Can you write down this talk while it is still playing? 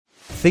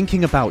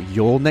thinking about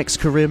your next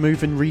career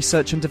move in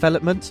research and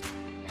development?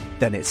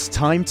 Then it's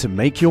time to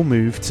make your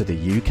move to the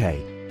UK.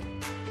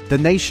 The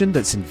nation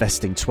that's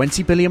investing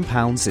 £20 billion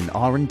in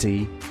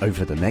R&D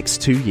over the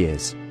next 2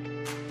 years.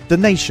 The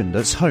nation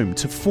that's home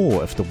to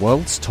 4 of the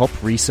world's top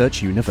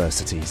research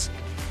universities.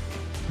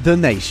 The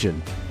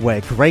nation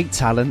where great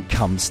talent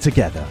comes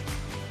together.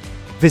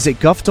 Visit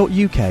gov.uk/great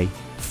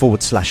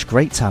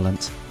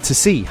talent to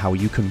see how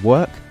you can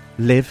work,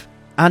 live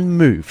and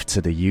move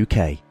to the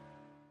UK.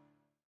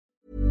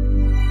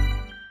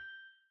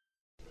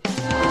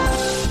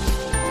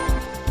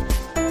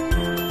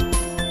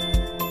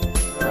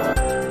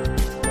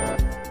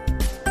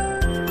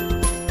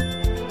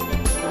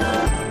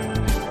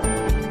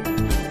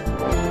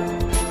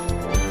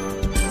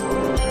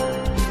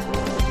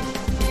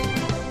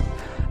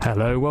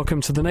 Hello,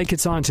 welcome to The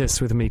Naked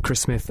Scientist with me, Chris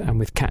Smith, and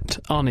with Kat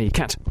Arnie.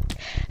 Kat.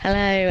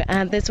 Hello,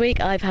 and this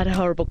week I've had a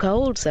horrible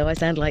cold, so I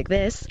sound like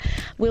this.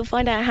 We'll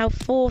find out how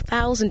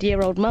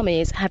 4,000-year-old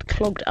mummies had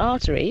clogged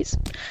arteries.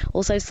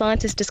 Also,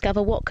 scientists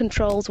discover what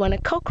controls when a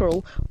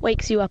cockerel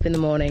wakes you up in the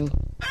morning.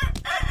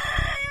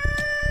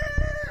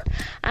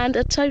 And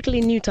a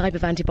totally new type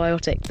of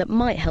antibiotic that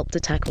might help to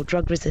tackle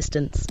drug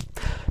resistance.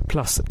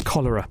 Plus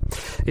cholera.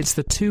 It's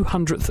the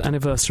 200th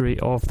anniversary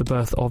of the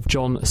birth of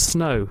John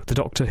Snow, the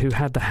doctor who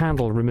had the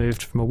handle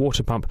removed from a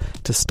water pump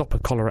to stop a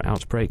cholera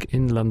outbreak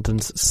in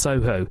London's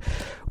Soho.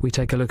 We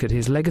take a look at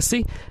his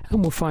legacy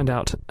and we'll find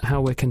out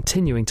how we're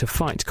continuing to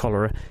fight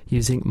cholera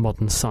using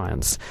modern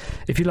science.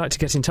 If you'd like to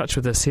get in touch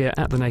with us here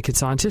at The Naked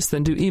Scientist,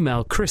 then do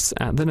email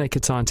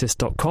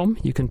chris@thenakedscientist.com.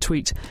 You can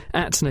tweet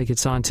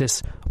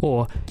 @NakedScientist,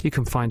 or you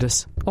can find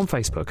us on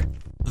Facebook.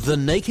 The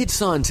Naked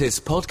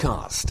Scientist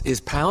podcast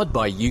is powered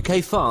by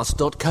ukfast.co.uk.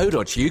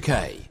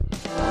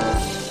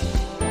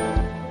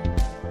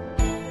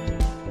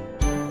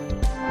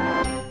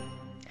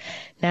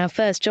 Now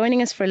first,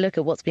 joining us for a look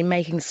at what's been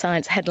making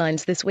science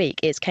headlines this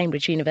week is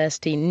Cambridge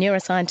University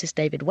neuroscientist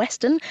David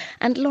Weston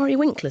and Laurie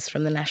Winkless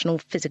from the National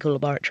Physical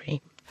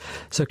Laboratory.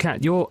 So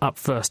Kat, you're up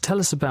first. Tell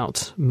us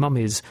about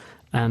mummies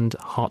and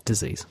heart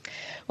disease.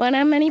 Well,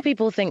 now many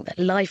people think that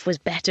life was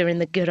better in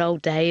the good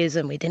old days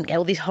and we didn't get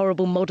all these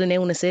horrible modern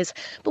illnesses.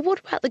 But what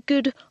about the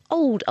good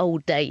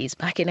old days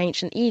back in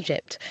ancient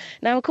Egypt?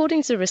 Now,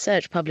 according to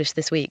research published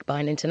this week by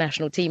an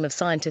international team of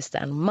scientists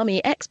and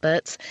mummy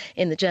experts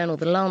in the journal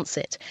The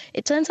Lancet,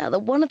 it turns out that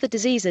one of the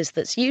diseases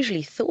that's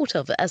usually thought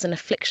of as an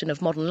affliction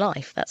of modern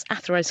life, that's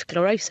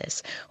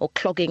atherosclerosis, or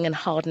clogging and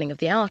hardening of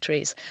the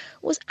arteries,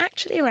 was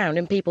actually around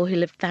in people who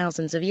lived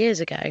thousands of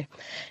years ago.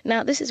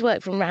 Now, this is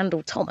work from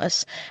Randall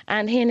Thomas,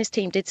 and he and his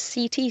team did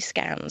CT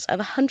scans of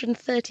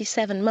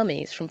 137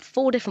 mummies from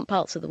 4 different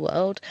parts of the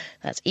world.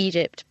 That's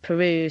Egypt,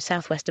 Peru,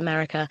 Southwest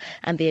America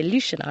and the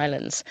Aleutian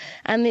Islands.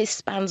 And this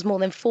spans more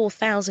than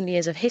 4,000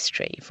 years of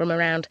history, from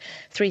around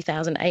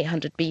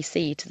 3,800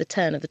 BC to the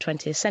turn of the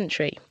 20th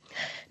century.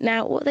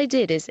 Now, what they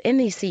did is, in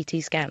these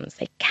CT scans,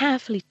 they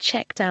carefully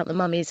checked out the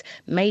mummies'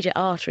 major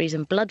arteries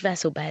and blood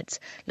vessel beds,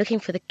 looking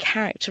for the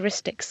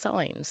characteristic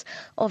signs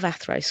of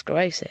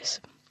atherosclerosis.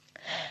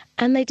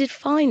 And they did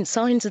find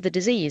signs of the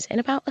disease in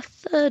about a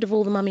third of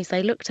all the mummies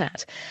they looked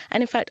at.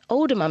 And in fact,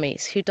 older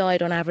mummies who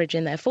died on average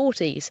in their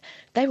 40s,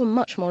 they were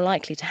much more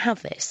likely to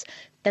have this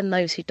than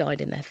those who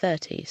died in their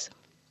 30s.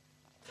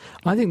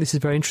 I think this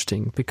is very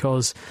interesting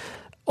because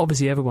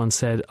obviously everyone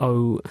said,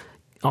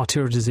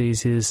 arterial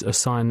disease is a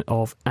sign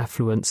of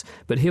affluence,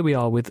 but here we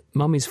are with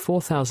mummies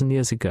 4,000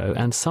 years ago,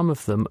 and some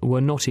of them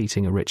were not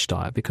eating a rich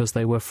diet because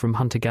they were from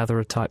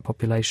hunter-gatherer type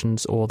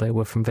populations or they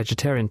were from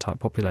vegetarian type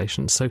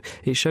populations. So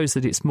it shows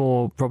that it's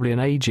more probably an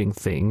ageing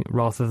thing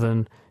rather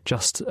than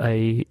just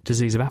a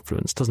disease of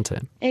affluence, doesn't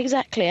it?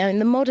 Exactly. I mean,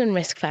 the modern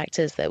risk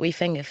factors that we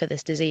finger for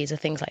this disease are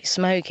things like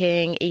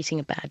smoking, eating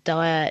a bad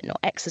diet, not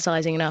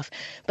exercising enough.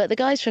 But the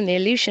guys from the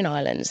Aleutian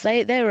Islands,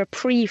 they were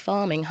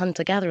pre-farming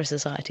hunter-gatherer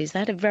societies. They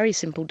had a very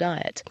simple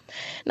diet.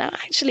 Now,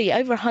 actually,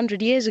 over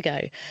 100 years ago,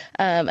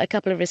 a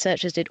couple of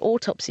researchers did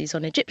autopsies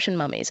on Egyptian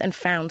mummies and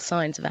found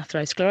signs of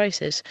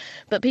atherosclerosis.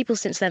 But people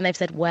since then, they've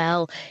said,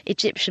 well,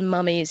 Egyptian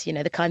mummies,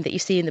 the kind that you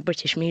see in the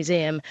British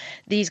Museum,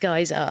 these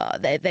guys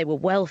they were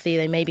wealthy,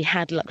 they maybe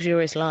had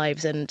luxurious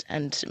lives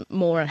and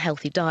more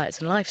unhealthy diets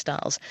and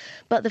lifestyles.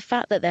 But the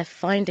fact that they're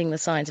finding the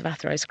signs of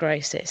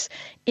atherosclerosis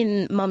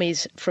in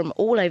mummies from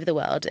all over the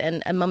world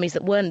and mummies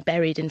that weren't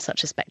buried in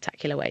such a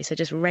spectacular way, so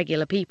just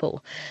regular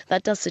people,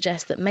 that does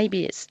suggest that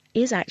maybe it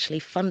is actually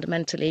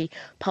fundamentally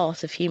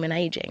part of human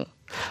ageing.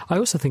 I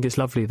also think it's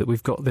lovely that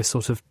we've got this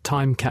sort of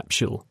time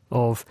capsule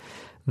of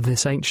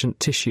this ancient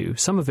tissue,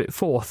 some of it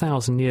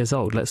 4,000 years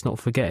old, let's not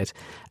forget,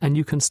 and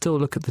you can still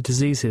look at the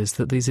diseases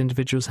that these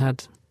individuals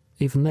had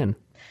even then.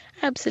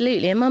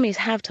 Absolutely, and mummies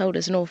have told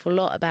us an awful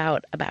lot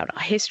about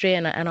our history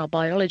and our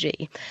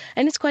biology.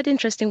 And it's quite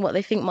interesting what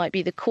they think might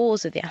be the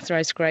cause of the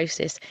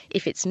atherosclerosis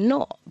if it's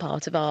not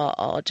part of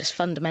our just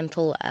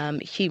fundamental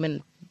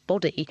human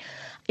body.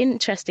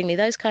 Interestingly,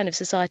 those kind of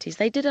societies,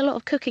 they did a lot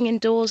of cooking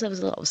indoors. There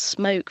was a lot of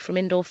smoke from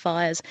indoor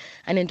fires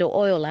and indoor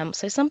oil lamps.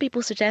 So some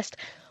people suggest,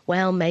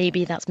 well,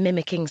 maybe that's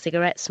mimicking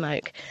cigarette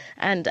smoke.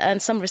 And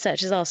some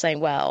researchers are saying,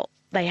 well,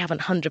 they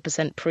haven't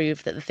 100%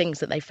 proved that the things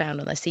that they found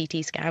on their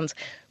CT scans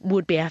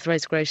would be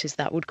atherosclerosis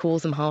that would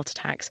cause them heart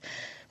attacks.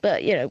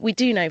 But, we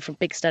do know from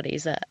big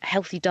studies that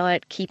healthy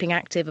diet, keeping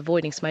active,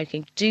 avoiding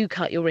smoking do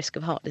cut your risk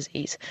of heart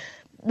disease.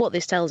 What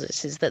this tells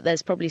us is that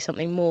there's probably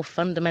something more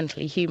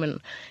fundamentally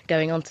human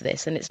going on to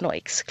this, and it's not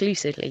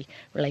exclusively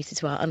related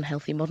to our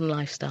unhealthy modern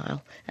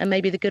lifestyle. And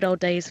maybe the good old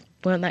days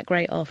weren't that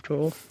great after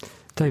all.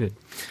 David?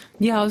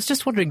 Yeah, I was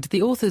just wondering, did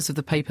the authors of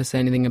the paper say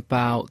anything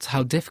about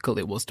how difficult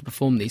it was to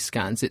perform these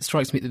scans? It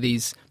strikes me that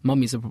these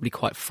mummies are probably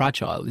quite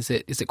fragile. Is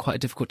it quite a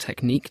difficult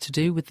technique to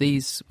do with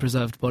these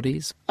preserved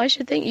bodies? I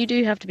should think you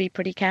do have to be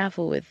pretty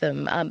careful with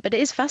them. But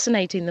it is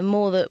fascinating the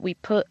more that we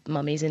put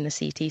mummies in the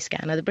CT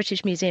scanner. The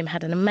British Museum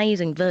had an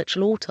amazing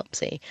virtual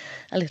autopsy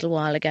a little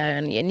while ago,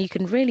 and you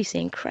can really see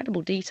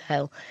incredible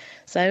detail.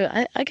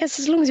 So I guess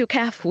as long as you're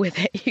careful with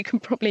it, you can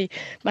probably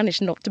manage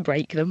not to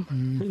break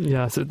them.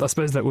 Yeah, so I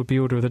suppose that would be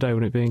order of the day,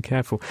 wouldn't it, being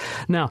careful.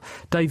 Now,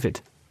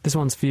 David, this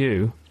one's for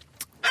you.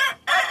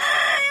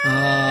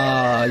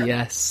 Ah,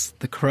 yes,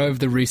 the crow of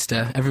the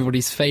rooster,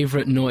 everybody's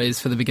favourite noise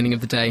for the beginning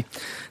of the day.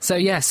 So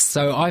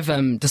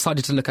I've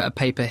decided to look at a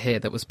paper here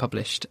that was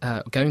published,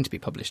 going to be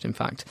published, in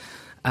fact,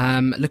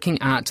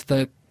 looking at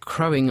the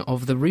crowing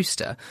of the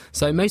rooster.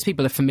 So most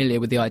people are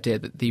familiar with the idea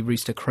that the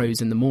rooster crows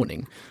in the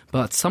morning,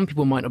 but some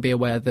people might not be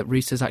aware that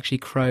roosters actually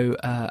crow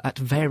at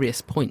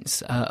various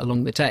points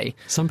along the day.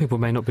 Some people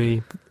may not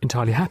be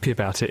entirely happy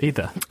about it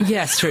either.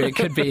 Yes, true, it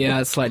could be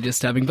slightly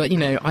disturbing, but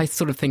I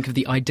sort of think of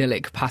the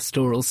idyllic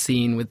pastoral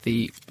scene with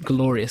the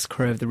glorious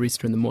crow of the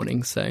rooster in the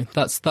morning, so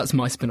that's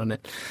my spin on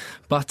it.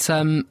 But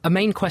a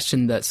main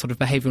question that sort of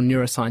behavioural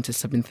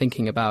neuroscientists have been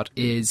thinking about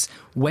is,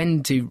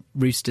 when do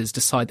roosters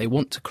decide they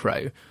want to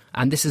crow?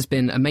 And this has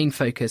been a main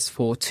focus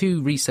for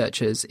two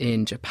researchers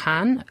in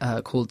Japan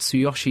called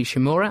Tsuyoshi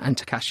Shimura and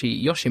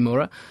Takashi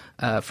Yoshimura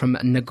from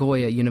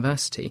Nagoya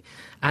University.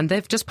 And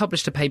they've just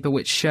published a paper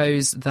which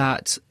shows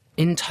that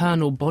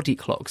internal body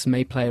clocks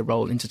may play a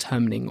role in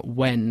determining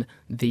when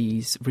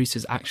these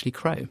roosters actually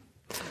crow.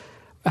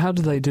 How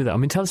do they do that? I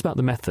mean, tell us about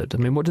the method. I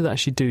mean, what did they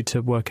actually do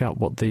to work out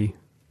what the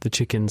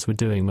chickens were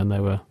doing when they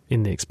were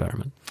in the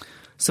experiment?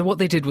 So what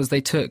they did was they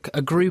took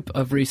a group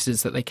of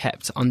roosters that they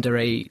kept under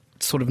a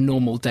sort of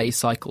normal day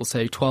cycle,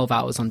 so 12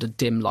 hours under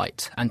dim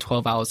light and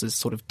 12 hours as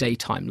sort of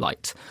daytime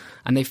light.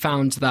 And they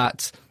found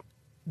that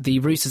the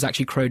roosters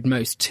actually crowed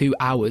most 2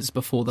 hours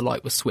before the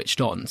light was switched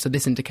on. So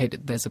this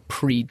indicated there's a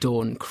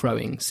pre-dawn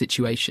crowing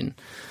situation.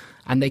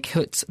 And they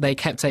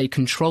kept a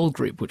control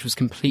group which was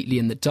completely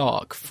in the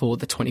dark for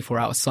the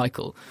 24-hour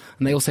cycle.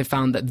 And they also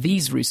found that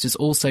these roosters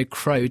also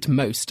crowed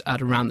most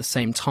at around the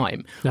same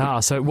time.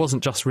 So it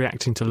wasn't just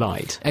reacting to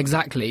light.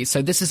 Exactly.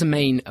 So this is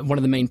one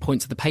of the main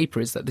points of the paper,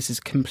 is that this is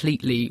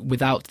completely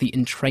without the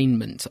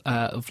entrainment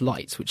of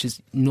light, which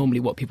is normally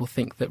what people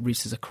think that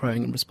roosters are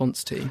crowing in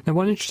response to. Now,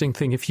 one interesting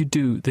thing, if you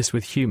do this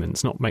with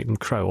humans, not make them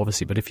crow,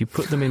 obviously, but if you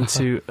put them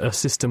into a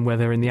system where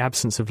they're in the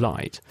absence of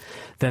light,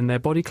 then their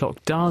body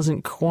clock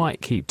doesn't quite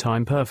keep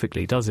time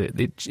perfectly, does it?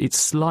 It's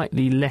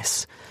slightly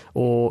less,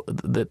 or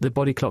the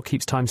body clock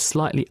keeps time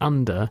slightly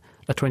under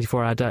a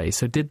 24-hour day.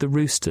 So did the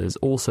roosters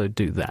also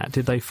do that?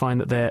 Did they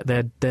find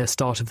that their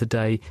start of the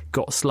day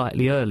got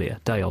slightly earlier,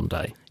 day on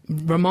day?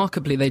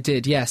 Remarkably, they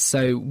did, yes.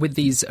 So with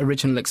these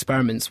original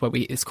experiments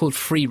it's called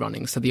free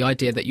running, so the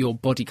idea that your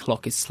body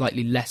clock is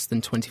slightly less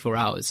than 24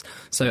 hours.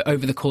 So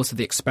over the course of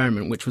the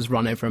experiment, which was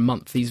run over a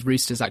month, these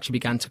roosters actually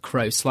began to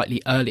crow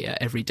slightly earlier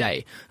every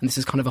day. And this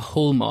is kind of a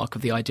hallmark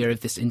of the idea of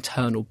this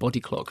internal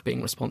body clock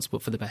being responsible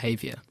for the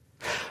behaviour.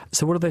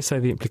 So what do they say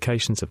the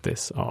implications of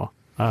this are?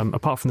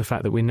 Apart from the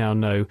fact that we now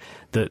know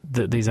that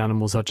these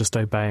animals are just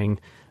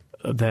obeying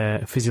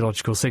their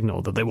physiological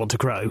signal that they want to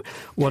crow,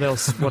 what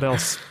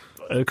else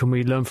can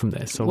we learn from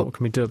this, or what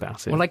can we do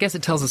about it? Well, I guess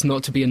it tells us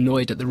not to be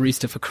annoyed at the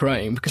rooster for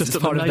crowing, because just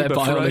it's part of their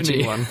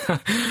biology. One.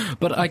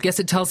 But I guess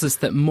it tells us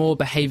that more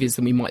behaviours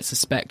than we might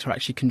suspect are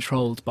actually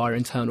controlled by our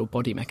internal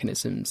body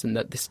mechanisms, and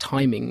that this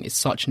timing is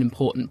such an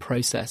important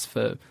process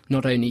for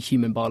not only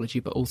human biology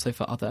but also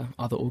for other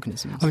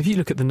organisms. I mean, if you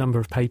look at the number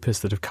of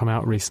papers that have come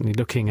out recently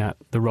looking at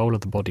the role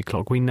of the body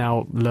clock, we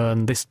now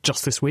learn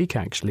this week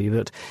actually,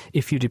 that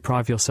if you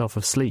deprive yourself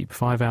of sleep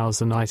 5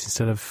 hours a night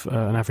instead of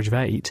an average of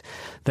 8,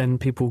 then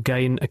people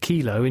gain a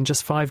kilo in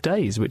just 5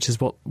 days, which is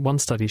what one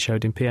study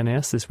showed in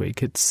PNAS this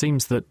week. It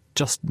seems that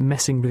just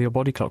messing with your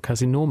body clock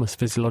has enormous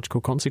physiological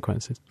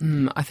consequences.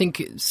 I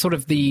think sort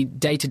of the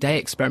day-to-day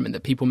experiment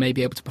that people may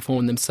be able to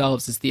perform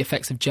themselves is the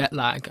effects of jet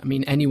lag. I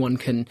mean, anyone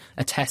can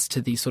attest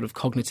to the sort of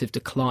cognitive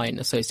decline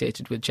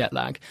associated with jet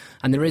lag.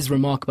 And there is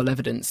remarkable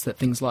evidence that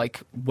things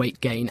like weight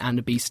gain and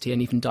obesity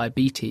and even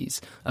diabetes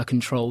are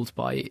controlled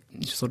by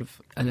sort of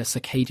a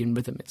circadian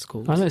rhythm, it's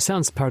called. I know it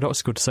sounds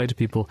paradoxical to say to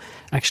people,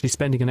 actually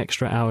spending an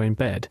extra hour in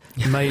bed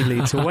may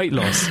lead to weight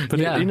loss. But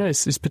yeah.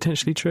 it's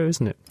potentially true,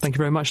 isn't it? Thank you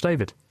very much,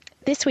 David.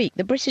 This week,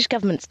 the British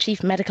government's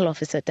Chief Medical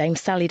Officer, Dame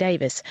Sally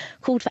Davis,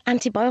 called for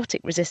antibiotic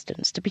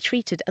resistance to be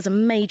treated as a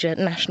major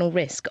national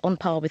risk on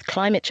par with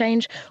climate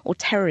change or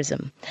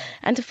terrorism.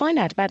 And to find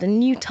out about a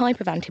new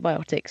type of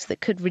antibiotics that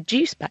could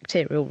reduce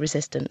bacterial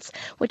resistance,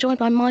 we're joined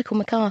by Michael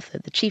MacArthur,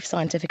 the Chief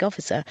Scientific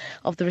Officer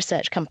of the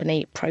research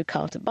company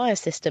Procata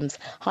Biosystems.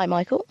 Hi,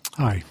 Michael.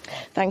 Hi.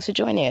 Thanks for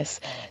joining us.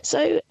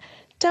 So,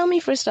 tell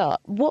me for a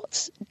start,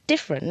 what's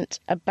different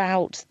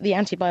about the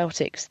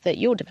antibiotics that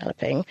you're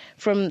developing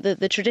from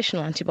the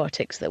traditional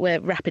antibiotics that we're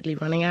rapidly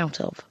running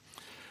out of?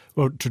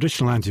 Well,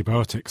 traditional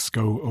antibiotics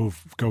go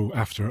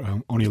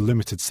after only a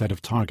limited set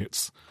of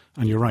targets.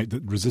 And you're right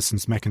that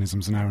resistance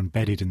mechanisms are now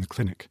embedded in the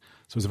clinic.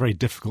 So it's very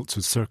difficult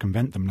to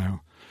circumvent them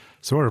now.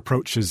 So our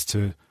approach is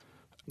to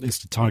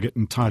target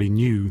entirely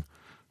new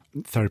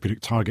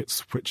therapeutic targets,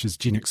 which is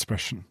gene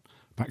expression.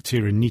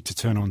 Bacteria need to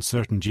turn on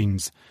certain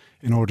genes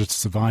in order to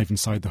survive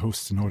inside the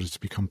host, in order to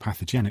become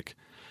pathogenic.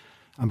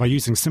 And by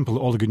using simple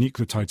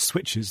oligonucleotide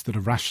switches that are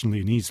rationally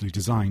and easily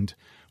designed,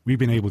 we've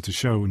been able to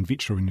show in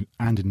vitro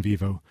and in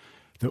vivo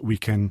that we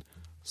can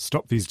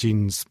stop these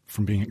genes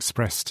from being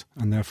expressed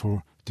and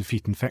therefore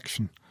defeat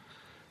infection.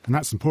 And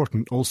that's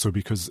important also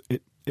because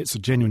it's a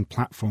genuine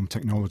platform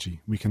technology.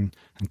 We can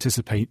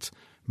anticipate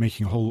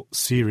making a whole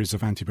series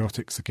of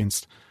antibiotics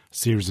against a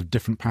series of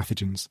different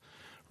pathogens,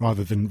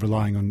 rather than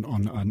relying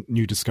on a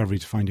new discovery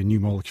to find a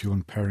new molecule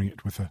and pairing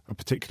it with a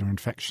particular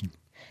infection.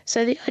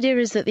 So the idea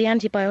is that the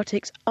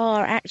antibiotics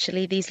are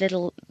actually these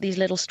little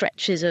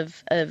stretches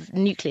of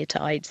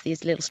nucleotides,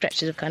 these little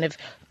stretches of kind of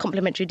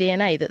complementary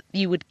DNA, that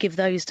you would give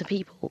those to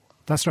people.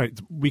 That's right.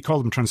 We call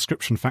them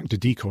transcription factor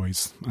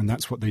decoys, and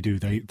that's what they do.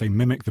 They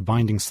mimic the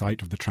binding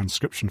site of the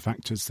transcription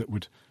factors that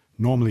would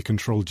normally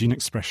control gene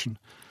expression.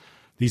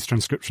 These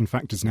transcription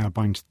factors now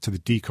bind to the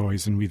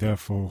decoys, and we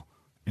therefore,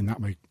 in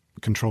that way,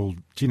 control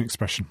gene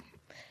expression.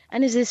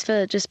 And is this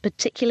for just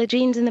particular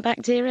genes in the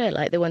bacteria,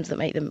 like the ones that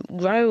make them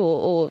grow,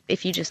 or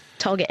if you just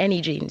target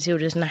any genes, you'll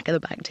just knacker the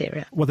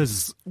bacteria? Well,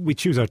 we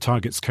choose our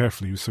targets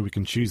carefully, so we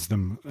can choose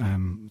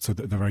them so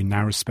that they're very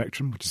narrow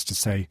spectrum, which is to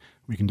say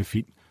we can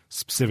defeat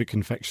specific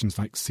infections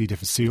like C.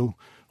 difficile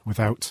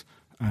without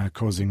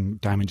causing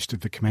damage to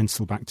the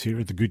commensal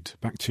bacteria, the good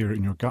bacteria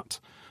in your gut,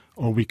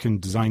 or we can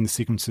design the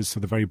sequences so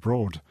they're very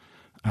broad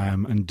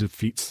and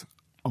defeat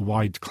a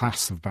wide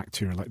class of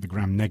bacteria like the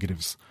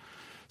gram-negatives.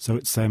 So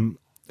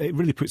it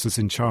really puts us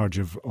in charge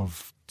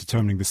of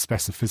determining the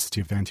specificity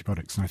of the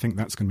antibiotics, and I think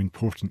that's going to be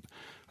important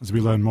as we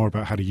learn more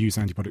about how to use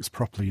antibiotics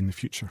properly in the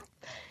future.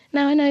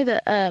 Now, I know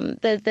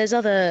that there's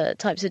other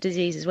types of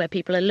diseases where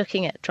people are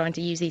looking at trying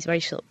to use these very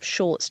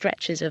short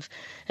stretches of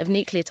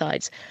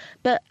nucleotides,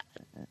 but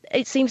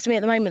it seems to me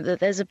at the moment that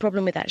there's a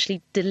problem with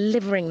actually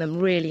delivering them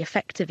really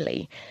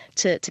effectively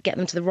to get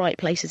them to the right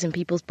places in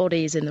people's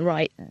bodies in the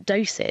right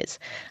doses.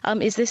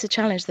 Is this a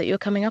challenge that you're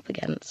coming up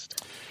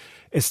against?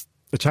 It's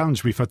a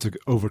challenge we've had to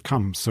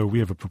overcome. So we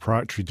have a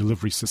proprietary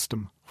delivery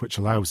system which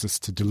allows us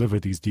to deliver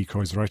these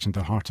decoys right into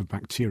the heart of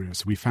bacteria.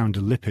 So we found a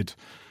lipid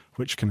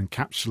which can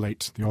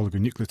encapsulate the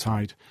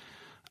oligonucleotide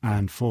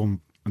and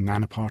form a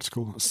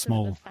nanoparticle, a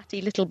small... A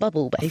fatty little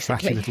bubble, basically. A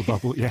fatty little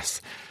bubble,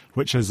 yes,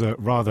 which has a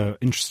rather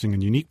interesting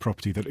and unique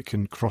property that it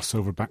can cross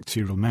over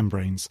bacterial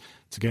membranes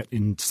to get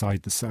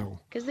inside the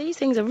cell. Because these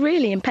things are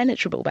really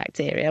impenetrable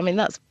bacteria. I mean,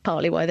 that's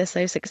partly why they're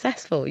so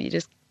successful. You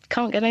just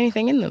can't get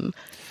anything in them.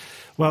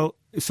 Well,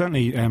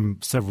 certainly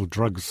several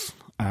drugs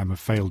have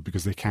failed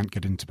because they can't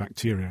get into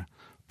bacteria.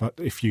 But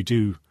if you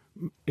do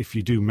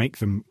make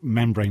them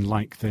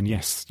membrane-like, then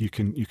yes, you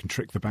can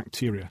trick the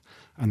bacteria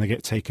and they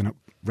get taken up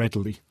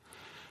readily.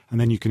 And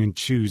then you can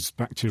choose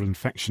bacterial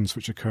infections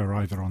which occur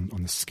either on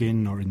the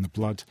skin or in the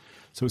blood.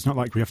 So it's not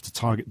like we have to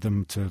target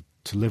them to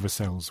liver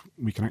cells.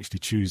 We can actually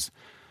choose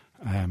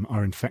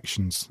our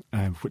infections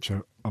which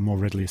are more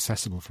readily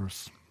accessible for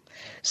us.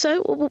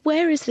 So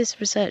where is this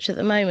research at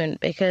the moment?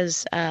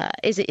 Because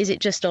is it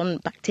just on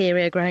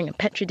bacteria growing in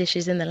petri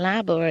dishes in the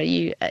lab, or are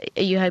you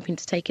hoping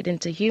to take it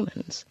into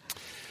humans?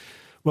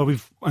 Well,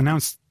 we've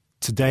announced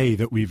today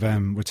that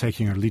we're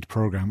taking our lead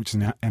program, which is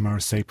an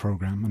MRSA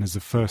program, and as the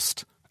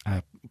first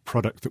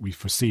product that we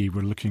foresee,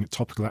 we're looking at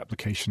topical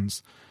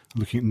applications,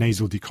 looking at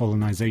nasal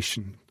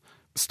decolonization.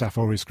 Staph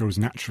aureus grows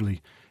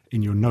naturally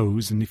in your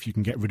nose, and if you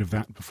can get rid of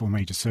that before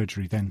major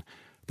surgery, then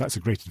that's a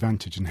great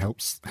advantage and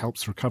helps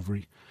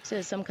recovery. So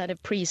it's some kind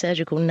of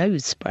pre-surgical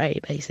nose spray,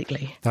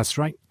 basically. That's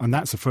right, and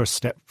that's the first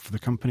step for the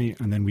company,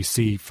 and then we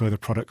see further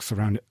products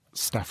around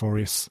Staph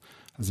aureus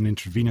as an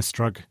intravenous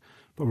drug,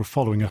 but we're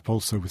following up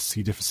also with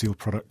C. difficile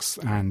products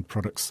and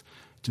products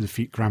to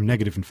defeat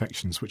gram-negative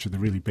infections, which are the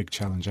really big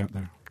challenge out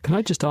there. Can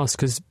I just ask,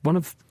 because one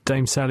of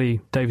Dame Sally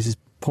Davis's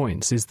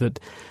points is that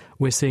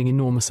we're seeing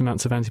enormous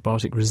amounts of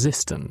antibiotic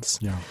resistance.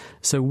 Yeah.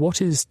 So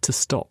what is to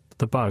stop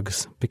the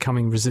bugs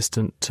becoming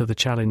resistant to the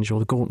challenge or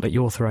the gauntlet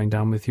you're throwing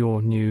down with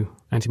your new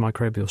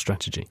antimicrobial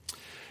strategy?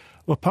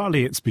 Well,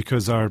 partly it's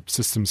because our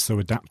system's so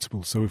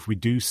adaptable. So if we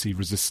do see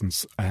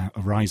resistance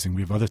arising,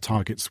 we have other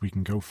targets we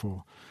can go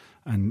for.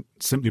 And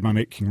simply by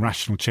making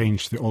rational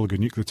change to the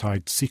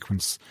oligonucleotide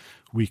sequence,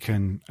 we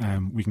can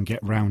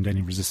get round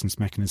any resistance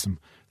mechanism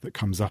that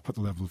comes up at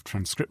the level of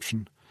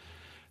transcription.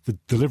 The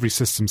delivery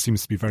system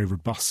seems to be very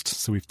robust,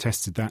 so we've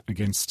tested that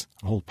against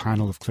a whole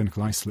panel of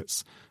clinical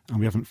isolates, and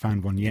we haven't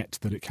found one yet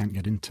that it can't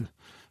get into.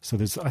 So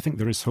I think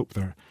there is hope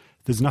there.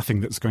 There's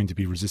nothing that's going to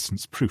be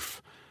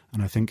resistance-proof,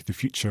 and I think in the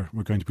future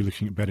we're going to be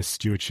looking at better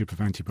stewardship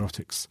of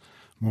antibiotics,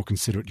 more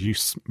considerate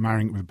use,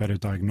 marrying it with better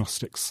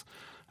diagnostics,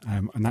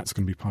 and that's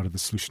going to be part of the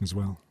solution as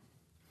well.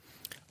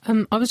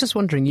 I was just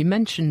wondering, you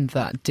mentioned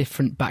that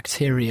different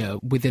bacteria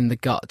within the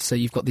gut, so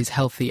you've got these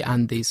healthy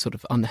and these sort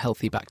of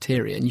unhealthy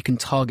bacteria, and you can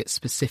target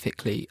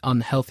specifically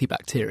unhealthy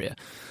bacteria.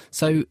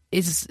 So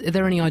is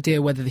there any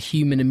idea whether the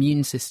human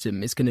immune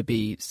system is going to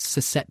be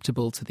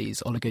susceptible to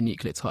these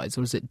oligonucleotides,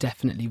 or is it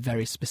definitely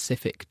very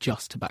specific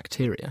just to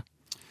bacteria?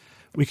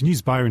 We can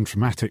use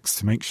bioinformatics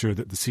to make sure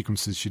that the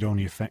sequences should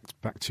only affect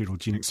bacterial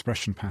gene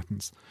expression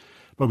patterns.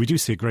 But we do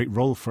see a great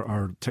role for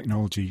our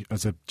technology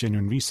as a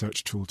genuine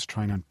research tool to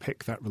try and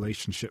unpick that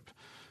relationship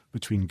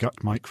between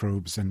gut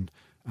microbes and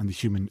the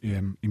human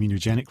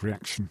immunogenic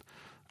reaction.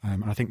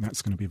 And I think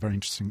that's going to be a very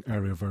interesting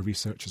area of our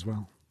research as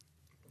well.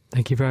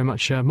 Thank you very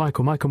much,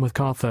 Michael. Michael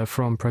McArthur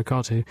from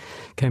Procart, who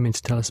came in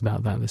to tell us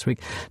about that this week.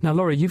 Now,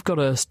 Laurie, you've got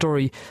a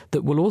story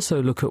that will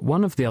also look at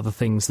one of the other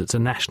things that's a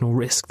national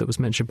risk that was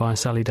mentioned by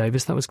Sally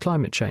Davis. That was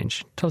climate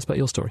change. Tell us about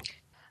your story.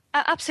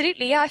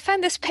 Absolutely, yeah. I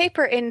found this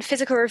paper in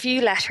Physical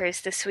Review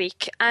Letters this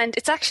week, and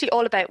it's actually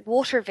all about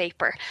water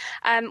vapour,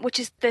 which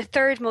is the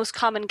third most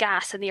common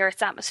gas in the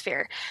Earth's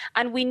atmosphere.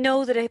 And we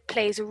know that it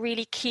plays a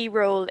really key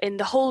role in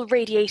the whole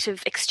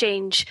radiative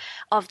exchange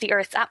of the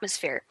Earth's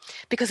atmosphere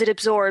because it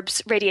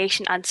absorbs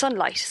radiation and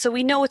sunlight. So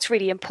we know it's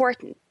really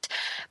important.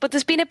 But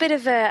there's been a bit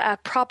of a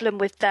problem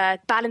with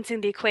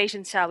balancing the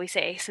equation, shall we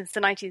say, since the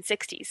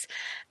 1960s.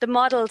 The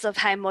models of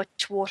how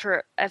much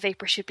water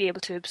vapour should be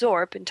able to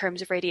absorb in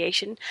terms of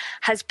radiation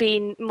has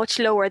been much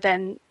lower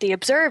than the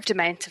observed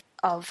amount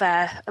of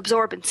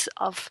absorbance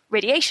of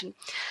radiation.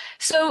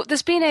 So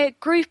there's been a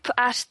group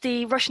at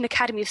the Russian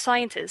Academy of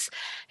Sciences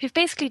who've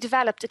basically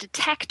developed a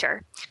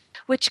detector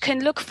which can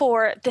look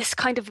for this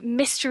kind of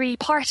mystery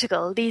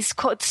particle, these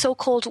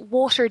so-called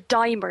water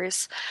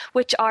dimers,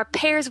 which are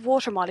pairs of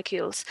water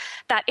molecules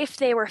that, if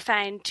they were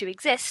found to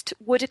exist,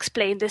 would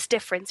explain this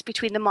difference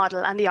between the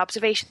model and the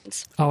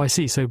observations. Oh, I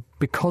see. So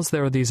because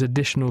there are these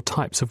additional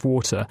types of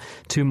water,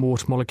 two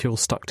water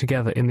molecules stuck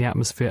together in the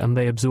atmosphere, and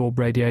they absorb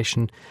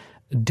radiation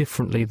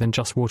differently than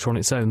just water on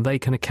its own, they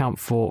can account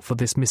for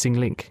this missing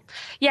link.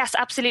 Yes,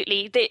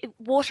 absolutely. The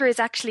water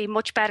is actually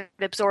much better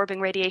at absorbing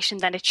radiation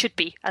than it should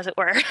be, as it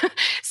were.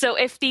 So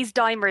if these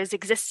dimers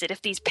existed,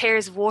 if these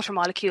pairs of water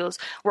molecules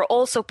were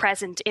also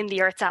present in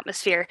the Earth's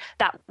atmosphere,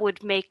 that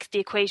would make the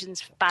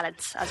equations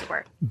balance, as it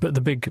were. But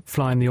the big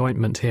fly in the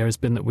ointment here has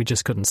been that we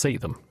just couldn't see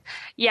them.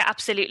 Yeah,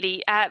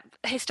 absolutely.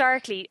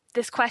 Historically,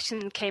 this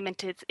question came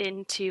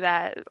into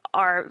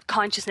our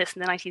consciousness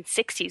in the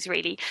 1960s,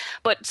 really.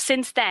 But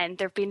since then,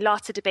 there have been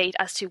lots of debate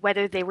as to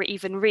whether they were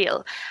even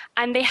real.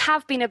 And they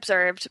have been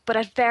observed, but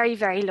at very,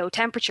 very low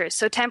temperatures.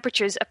 So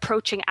temperatures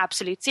approaching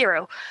absolute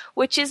zero,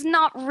 which is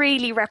not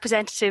really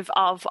representative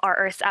of our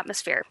Earth's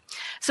atmosphere.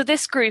 So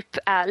this group,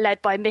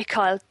 led by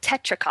Mikhail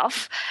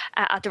Tetrakov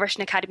at the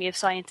Russian Academy of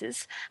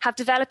Sciences, have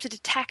developed a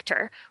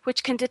detector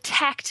which can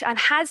detect and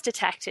has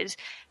detected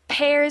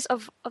pairs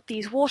of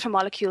these water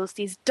molecules,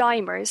 these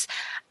dimers,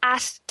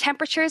 at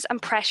temperatures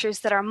and pressures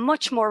that are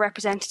much more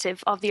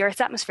representative of the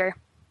Earth's atmosphere.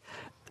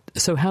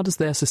 So how does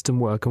their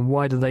system work, and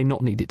why do they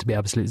not need it to be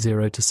absolute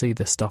zero to see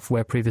this stuff,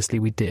 where previously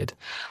we did?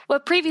 Well,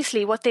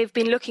 previously what they've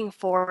been looking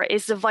for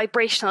is the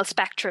vibrational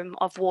spectrum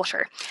of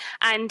water.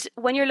 And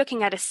when you're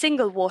looking at a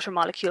single water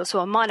molecule,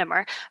 so a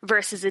monomer,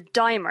 versus a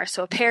dimer,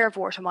 so a pair of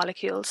water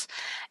molecules,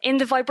 in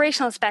the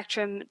vibrational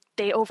spectrum,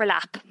 they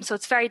overlap. So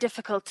it's very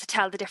difficult to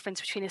tell the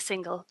difference between a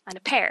single and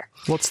a pair.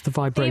 What's the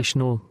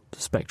vibrational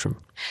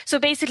spectrum? So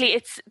basically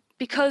it's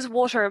because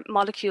water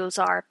molecules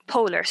are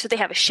polar, so they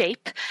have a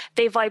shape,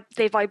 they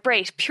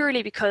vibrate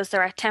purely because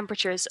they're at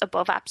temperatures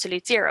above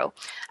absolute zero.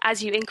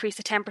 As you increase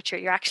the temperature,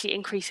 you're actually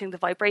increasing the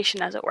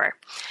vibration, as it were.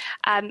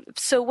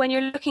 So when you're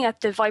looking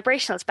at the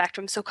vibrational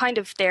spectrum, so kind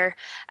of they're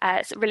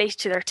related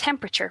to their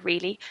temperature,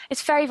 really,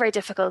 it's very, very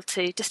difficult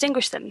to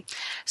distinguish them.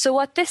 So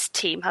what this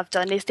team have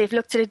done is they've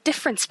looked at a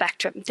different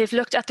spectrum. They've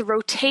looked at the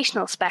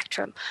rotational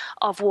spectrum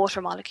of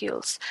water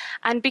molecules.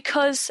 And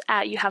because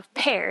you have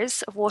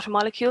pairs of water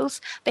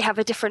molecules, they have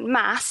a different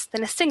mass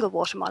than a single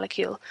water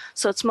molecule.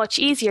 So it's much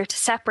easier to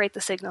separate the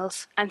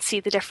signals and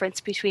see the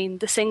difference between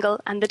the single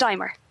and the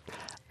dimer.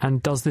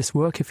 And does this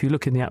work? If you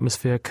look in the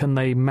atmosphere, can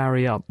they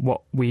marry up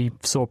what we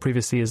saw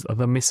previously as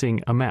the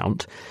missing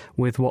amount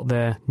with what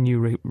their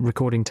new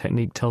recording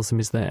technique tells them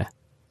is there?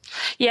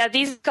 Yeah,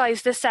 these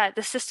guys, this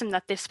system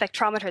this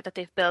spectrometer that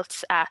they've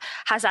built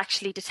has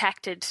actually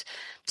detected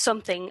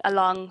something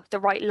along the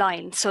right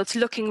line. So it's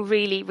looking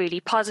really, really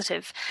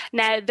positive.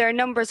 Now, their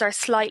numbers are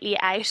slightly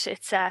out.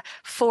 It's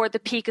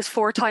the peak is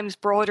 4 times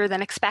broader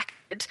than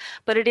expected,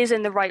 but it is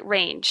in the right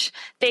range.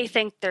 They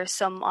think there's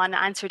some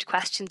unanswered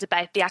questions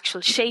about the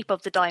actual shape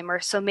of the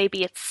dimer, so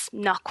maybe it's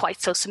not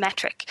quite so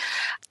symmetric.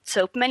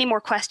 So many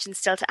more questions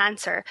still to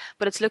answer,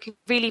 but it's looking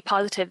really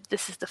positive.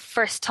 This is the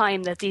first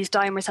time that these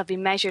dimers have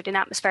been measured in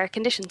atmospheric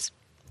conditions.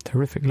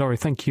 Terrific, Laurie.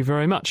 Thank you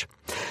very much.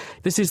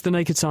 This is The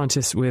Naked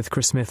Scientist with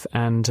Chris Smith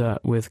and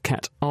with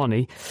Kat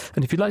Arney.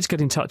 And if you'd like to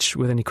get in touch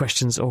with any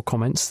questions or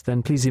comments,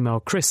 then please email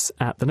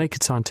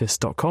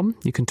chris@thenakedscientist.com.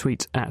 You can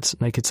tweet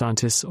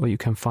 @nakedscientist, or you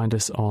can find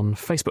us on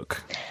Facebook.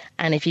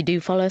 And if you do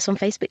follow us on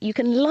Facebook, you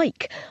can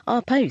like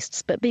our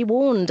posts. But be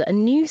warned, a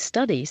new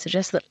study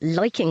suggests that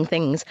liking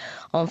things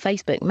on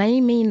Facebook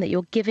may mean that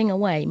you're giving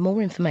away more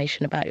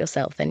information about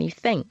yourself than you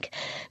think.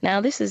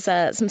 Now, this is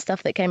some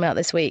stuff that came out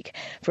this week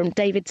from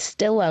David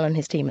Stilwell and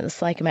his team at the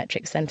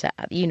Psychometric Centre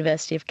at the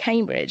University of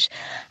Cambridge.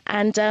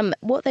 And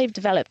what they've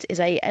developed is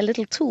a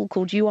little tool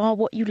called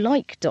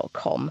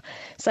youarewhatyouLike.com.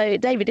 So,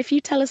 David, if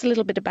you tell us a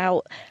little bit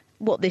about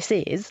what this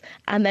is,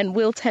 and then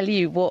we'll tell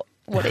you what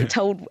it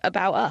told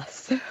about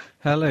us.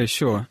 Hello,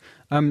 sure.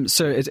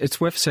 So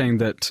it's worth saying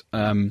that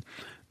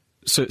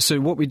so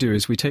what we do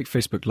is we take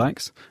Facebook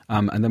likes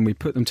and then we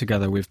put them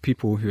together with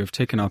people who have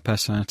taken our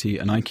personality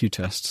and IQ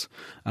tests,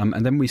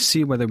 and then we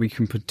see whether we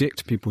can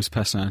predict people's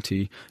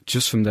personality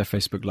just from their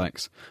Facebook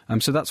likes.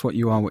 So that's what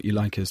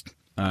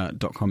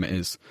youarewhatyouLike.com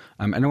is.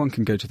 Anyone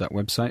can go to that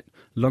website,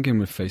 log in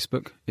with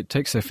Facebook, it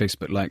takes their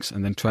Facebook likes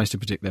and then tries to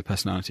predict their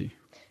personality.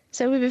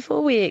 So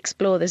before we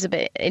explore this a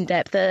bit in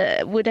depth,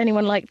 would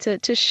anyone like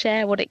to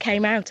share what it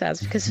came out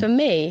as? Because for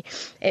me,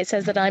 it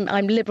says that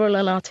I'm liberal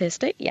and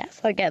artistic. Yes,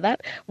 I get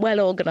that. Well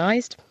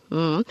organised.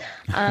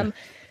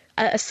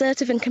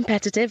 Assertive and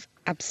competitive.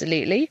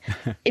 Absolutely.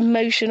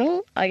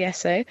 Emotional. I guess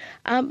so.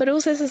 But it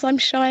also says I'm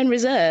shy and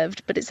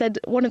reserved. But it said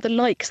one of the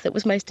likes that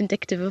was most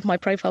indicative of my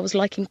profile was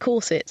liking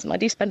corsets. And I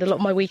do spend a lot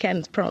of my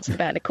weekends prancing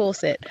about in a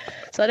corset.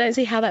 So I don't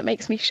see how that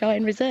makes me shy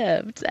and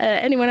reserved.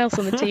 Anyone else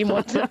on the team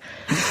want to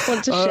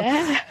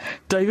share?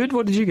 David,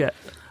 what did you get?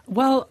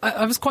 Well,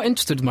 I was quite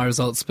interested in my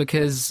results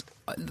because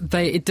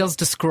it does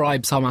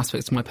describe some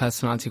aspects of my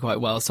personality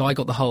quite well. So I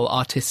got the whole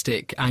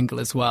artistic angle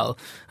as well.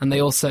 And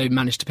they also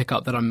managed to pick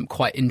up that I'm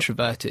quite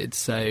introverted.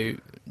 So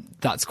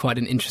that's quite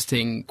an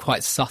interesting,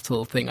 quite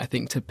subtle thing, I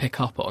think, to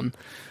pick up on.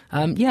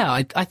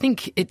 I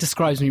think it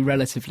describes me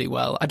relatively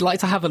well. I'd like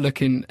to have a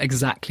look in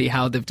exactly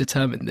how they've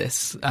determined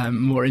this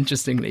more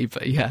interestingly,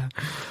 but yeah.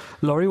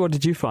 Laurie, what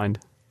did you find?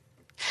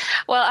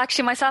 Well,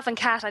 actually, myself and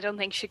Kat, I don't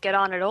think should get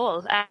on at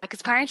all, because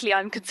apparently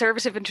I'm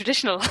conservative and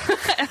traditional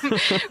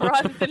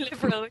rather than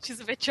liberal, which is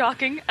a bit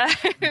shocking.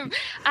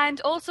 And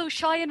also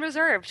shy and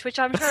reserved, which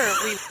I'm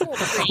sure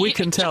we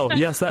can tell.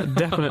 Yes, that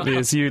definitely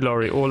is you,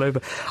 Laurie, all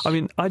over. I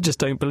mean, I just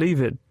don't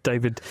believe it,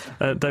 David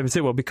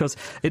Sitwell, because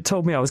it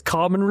told me I was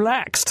calm and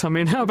relaxed. I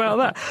mean, how about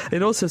that?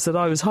 It also said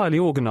I was highly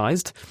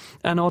organised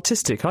and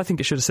artistic. I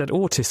think it should have said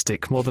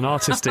autistic more than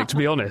artistic, to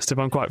be honest, if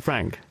I'm quite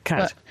frank. Kat?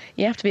 Well,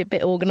 you have to be a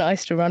bit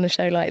organised to run a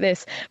show like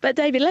this. But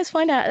David, let's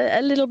find out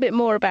a little bit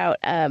more about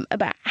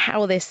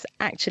how this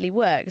actually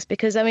works,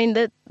 because I mean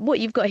what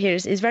you've got here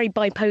is very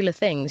bipolar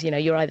things. You know,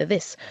 you're either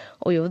this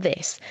or you're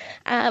this.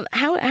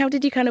 How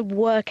did you kind of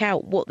work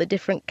out what the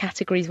different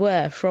categories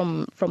were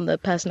from the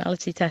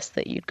personality test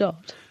that you'd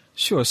got?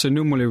 Sure. So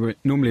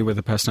normally with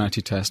a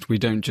personality test, we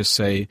don't just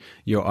say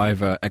you're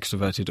either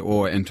extroverted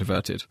or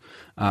introverted.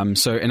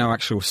 So in our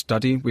actual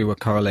study, we were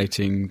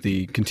correlating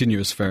the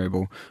continuous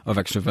variable of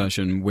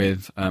extroversion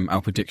with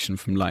our prediction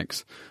from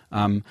likes.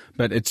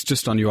 But it's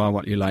just on you are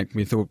what you like.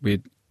 We thought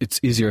it's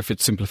easier if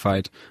it's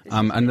simplified.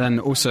 And then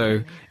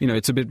also,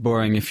 it's a bit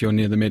boring if you're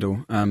near the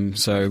middle.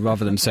 So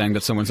rather than saying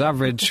that someone's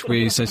average,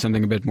 we say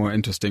something a bit more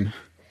interesting.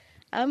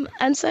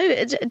 And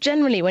so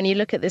generally, when you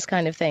look at this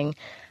kind of thing,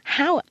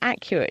 how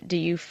accurate do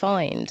you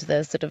find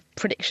the sort of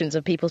predictions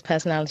of people's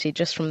personality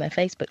just from their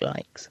Facebook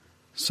likes?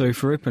 So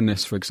for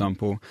openness, for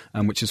example,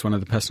 which is one of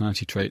the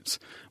personality traits,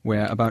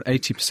 we're about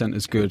 80%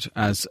 as good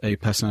as a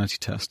personality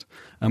test,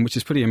 which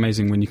is pretty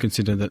amazing when you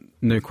consider that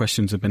no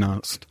questions have been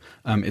asked.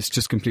 It's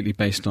just completely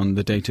based on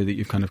the data that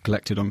you've kind of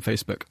collected on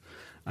Facebook.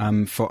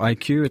 For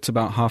IQ, it's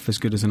about half as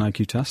good as an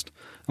IQ test.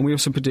 And we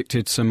also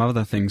predicted some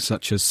other things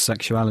such as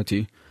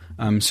sexuality.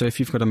 So if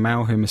you've got a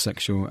male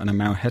homosexual and a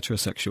male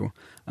heterosexual,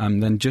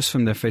 then just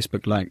from their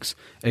Facebook likes,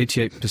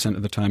 88%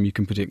 of the time you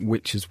can predict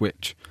which is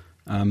which.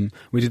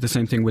 We did the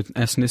same thing with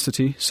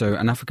ethnicity. So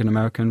an African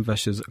American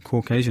versus a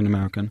Caucasian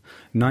American,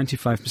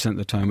 95% of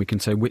the time we can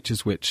say which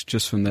is which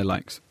just from their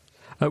likes.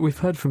 We've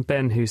heard from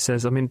Ben who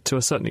says, I mean, to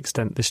a certain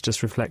extent, this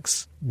just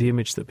reflects the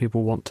image that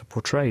people want to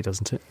portray,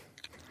 doesn't it?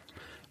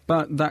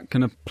 But that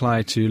can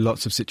apply to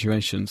lots of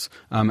situations.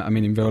 I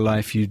mean, in real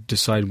life, you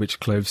decide which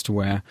clothes to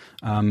wear.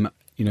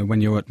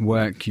 When you're at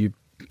work, you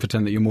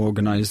pretend that you're more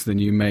organised than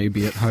you may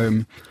be at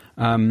home.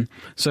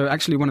 So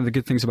actually one of the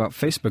good things about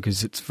Facebook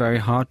is it's very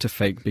hard to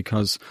fake,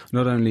 because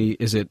not only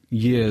is it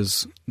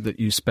years that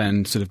you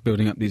spend sort of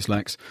building up these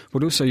likes,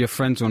 but also your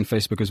friends are on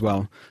Facebook as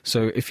well.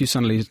 So if you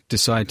suddenly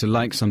decide to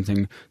like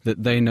something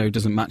that they know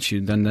doesn't match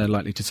you, then they're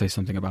likely to say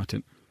something about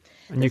it.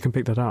 And you can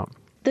pick that up.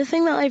 The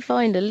thing that I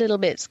find a little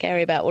bit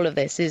scary about all of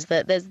this is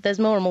that there's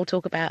more and more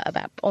talk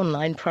about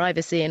online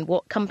privacy and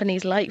what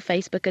companies like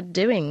Facebook are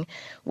doing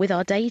with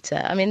our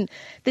data. I mean,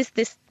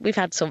 this we've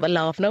had sort of a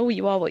laugh. No,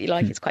 you are what you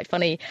like. It's quite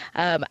funny.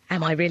 Am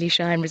I really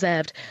shy and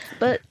reserved?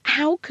 But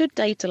how could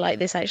data like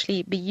this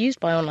actually be used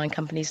by online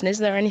companies? And is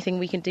there anything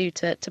we can do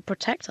to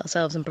protect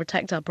ourselves and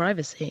protect our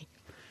privacy?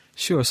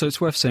 Sure. So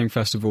it's worth saying,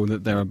 first of all,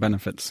 that there are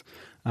benefits.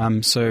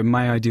 So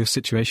my ideal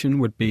situation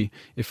would be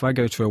if I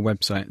go to a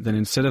website, then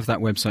instead of that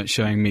website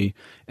showing me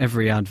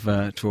every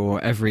advert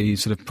or every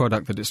sort of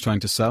product that it's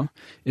trying to sell,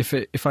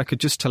 if I could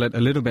just tell it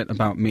a little bit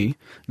about me,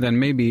 then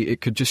maybe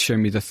it could just show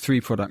me the 3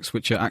 products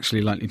which are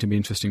actually likely to be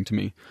interesting to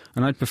me.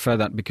 And I'd prefer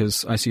that,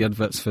 because I see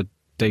adverts for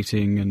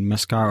dating and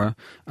mascara,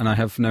 and I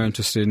have no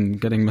interest in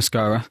getting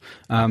mascara.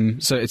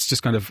 So it's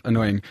just kind of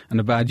annoying and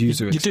a bad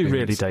user experience. You do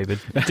really, David.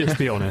 Just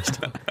be honest.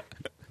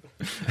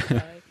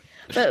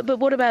 But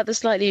what about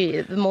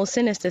the more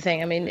sinister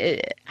thing? I mean,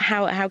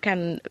 how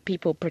can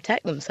people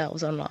protect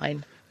themselves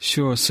online?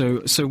 Sure. So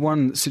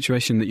one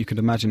situation that you could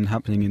imagine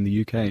happening in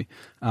the UK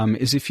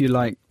is if you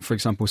like, for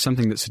example,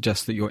 something that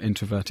suggests that you're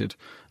introverted,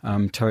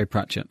 Terry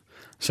Pratchett.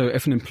 So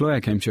if an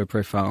employer came to your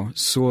profile,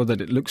 saw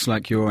that it looks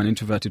like you're an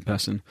introverted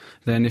person,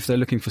 then if they're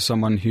looking for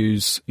someone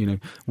who's,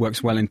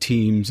 works well in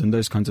teams and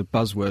those kinds of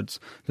buzzwords,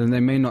 then they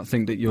may not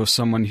think that you're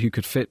someone who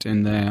could fit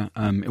in their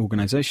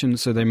organisation,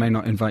 so they may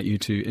not invite you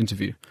to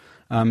interview.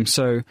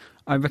 So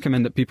I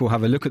recommend that people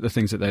have a look at the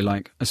things that they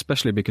like,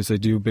 especially because they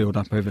do build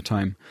up over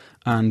time,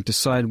 and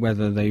decide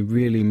whether they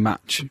really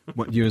match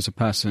what you as a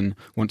person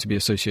want to be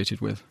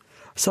associated with.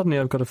 Suddenly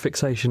I've got a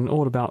fixation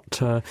all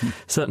about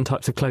certain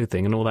types of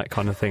clothing and all that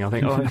kind of thing. I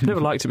think, I've never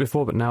liked it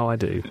before, but now I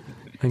do.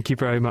 Thank you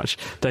very much,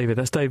 David.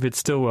 That's David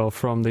Stillwell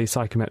from the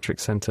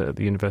Psychometric Centre at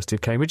the University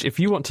of Cambridge. If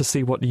you want to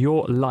see what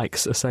your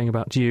likes are saying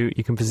about you,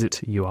 you can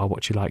visit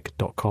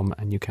youarewhatyoulike.com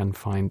and you can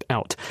find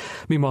out.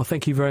 Meanwhile,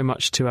 thank you very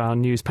much to our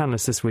news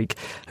panellists this week,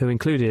 who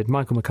included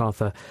Michael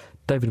MacArthur,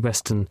 David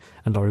Weston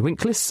and Laurie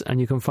Winklis,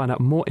 and you can find out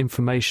more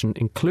information,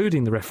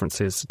 including the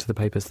references to the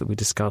papers that we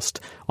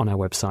discussed, on our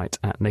website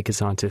at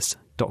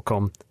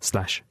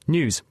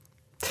nakedscientist.com/news.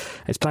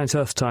 It's Planet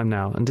Earth time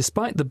now, and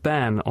despite the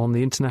ban on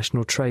the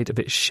international trade of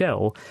its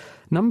shell,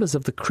 numbers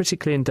of the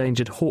critically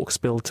endangered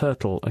hawksbill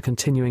turtle are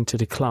continuing to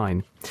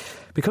decline.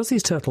 Because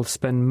these turtles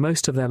spend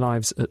most of their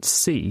lives at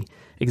sea,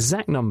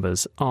 exact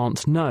numbers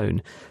aren't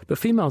known, but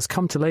females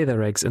come to lay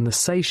their eggs in the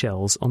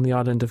Seychelles on the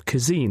island of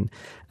Cuisine,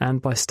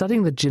 and by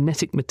studying the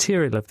genetic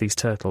material of these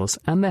turtles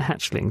and their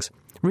hatchlings,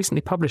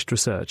 recently published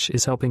research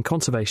is helping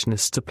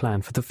conservationists to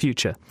plan for the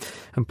future.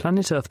 And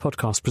Planet Earth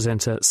podcast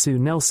presenter Sue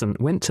Nelson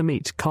went to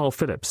meet Carl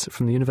Phillips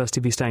from the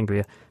University of East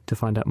Anglia to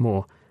find out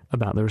more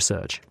about the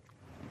research.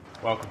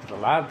 Welcome to the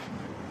lab.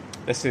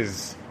 This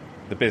is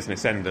the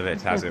business end of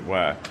it, as it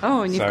were.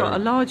 Oh, and you've got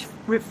a large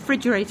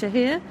refrigerator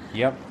here.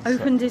 Yep.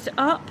 Opened it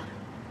up.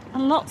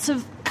 And lots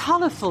of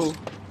colourful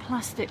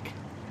plastic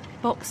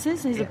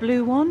boxes. There's a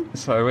blue one.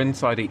 So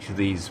inside each of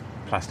these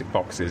plastic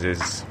boxes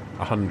is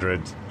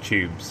 100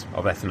 tubes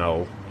of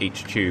ethanol,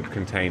 each tube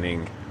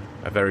containing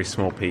a very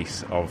small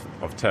piece of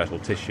turtle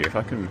tissue. If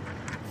I can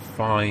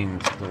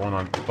find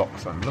the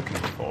box I'm looking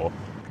for,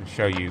 I can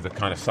show you the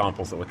kind of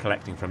samples that we're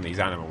collecting from these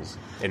animals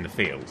in the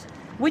field.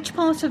 Which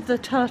part of the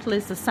turtle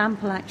is the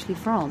sample actually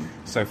from?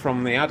 So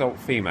from the adult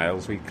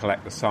females, we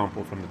collect the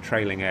sample from the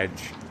trailing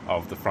edge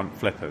of the front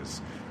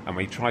flippers, and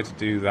we try to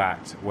do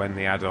that when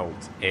the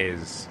adult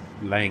is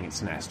laying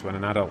its nest. When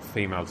an adult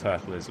female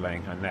turtle is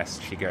laying her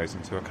nest, she goes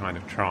into a kind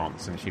of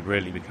trance and she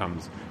really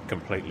becomes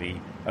completely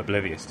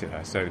oblivious to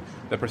her. So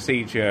the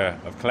procedure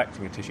of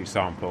collecting a tissue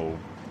sample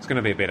is going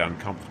to be a bit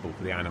uncomfortable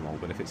for the animal,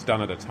 but if it's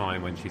done at a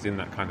time when she's in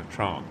that kind of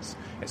trance,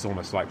 it's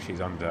almost like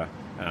she's under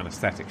an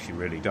anaesthetic. She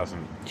really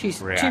doesn't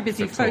She's react too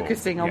busy at all.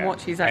 focusing on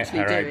what she's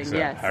actually doing,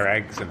 yes. Her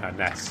eggs and her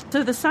nest.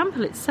 So the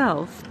sample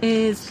itself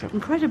is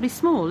incredibly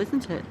small,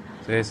 isn't it?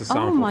 So here's a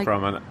sample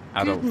from an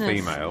adult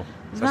female.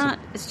 So that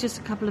is just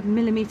a couple of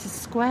millimetres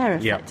square,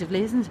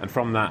 effectively, isn't it? And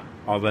from that,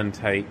 I'll then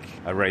take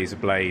a razor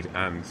blade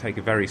and take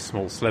a very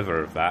small sliver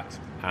of that,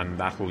 and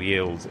that will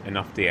yield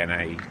enough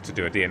DNA to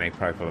do a DNA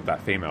profile of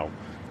that female.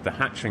 The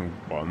hatching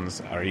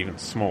ones are even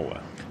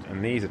smaller,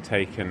 and these are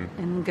taken...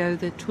 And go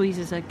the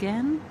tweezers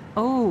again.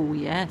 Oh,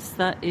 yes,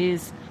 that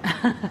is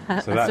so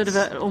that's, sort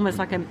of almost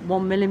like a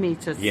 1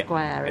 millimetre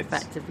square,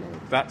 effectively.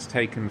 That's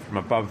taken from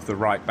above the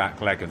right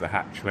back leg of the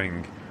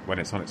hatchling when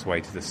it's on its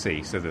way to the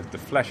sea. So the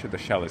flesh of the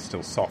shell is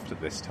still soft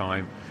at this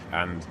time,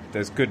 and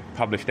there's good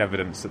published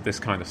evidence that this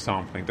kind of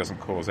sampling doesn't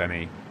cause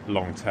any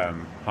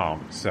long-term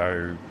harm.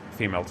 So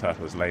female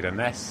turtle has laid a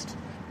nest.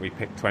 We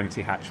pick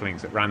 20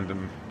 hatchlings at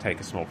random, take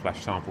a small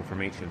flesh sample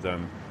from each of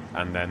them,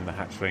 and then the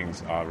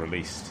hatchlings are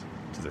released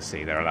to the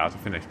sea. They're allowed to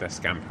finish their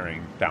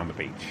scampering down the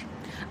beach.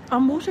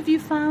 And what have you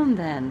found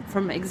then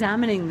from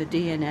examining the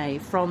DNA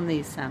from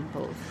these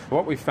samples?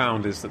 What we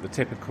found is that the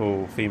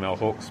typical female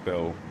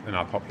hawksbill in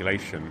our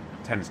population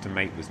tends to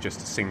mate with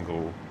just a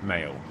single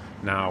male.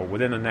 Now,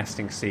 within a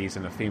nesting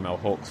season, a female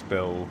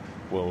hawksbill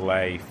will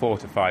lay 4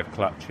 to 5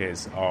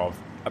 clutches of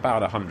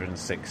about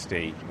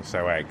 160 or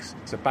so eggs.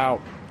 It's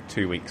about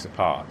 2 weeks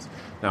apart.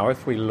 Now,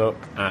 if we look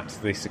at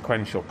the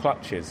sequential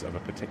clutches of a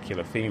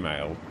particular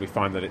female, we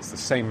find that it's the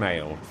same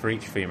male for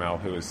each female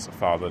who has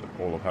fathered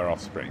all of her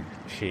offspring.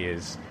 She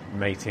is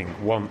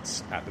mating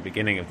once at the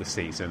beginning of the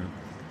season,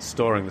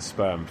 storing the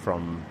sperm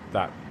from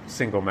that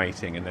single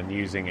mating and then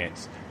using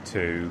it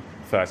to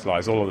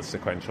fertilise all of the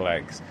sequential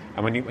eggs.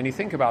 And when you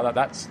think about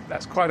that,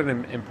 that's quite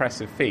an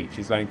impressive feat.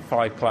 She's laying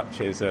 5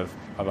 clutches of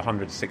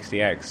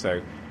 160 eggs,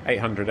 so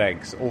 800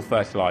 eggs, all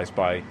fertilised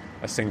by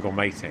a single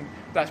mating.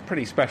 That's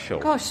pretty special.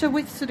 Gosh, so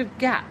with sort of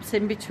gaps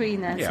in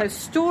between then. Yeah. So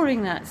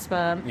storing that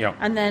sperm, Yeah.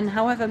 and then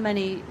however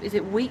many, is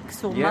it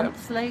weeks or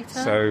months later?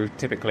 So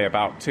typically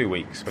about 2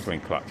 weeks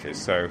between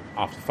clutches. So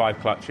after 5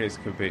 clutches,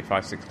 could be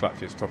 5-6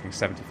 clutches, talking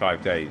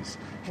 75 days.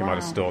 She might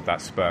have stored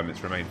that sperm.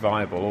 It's remained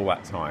viable all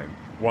that time.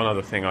 One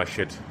other thing I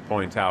should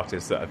point out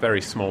is that a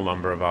very small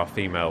number of our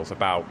females,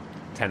 about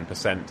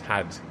 10%,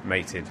 had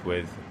mated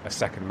with a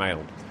second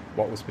male.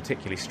 What was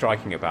particularly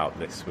striking about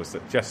this was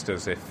that just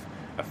as if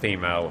a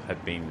female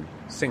had been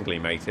singly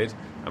mated,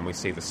 and we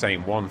see the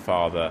same one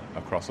father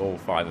across all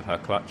 5 of her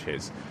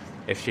clutches,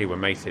 if she were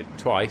mated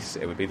twice,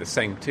 it would be the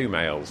same 2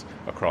 males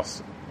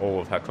across all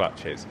of her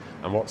clutches.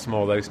 And what's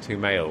more, those 2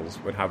 males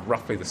would have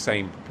roughly the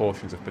same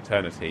proportions of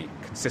paternity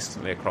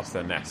consistently across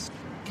their nest.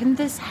 Can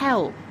this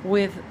help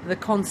with the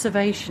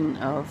conservation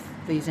of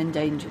these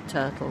endangered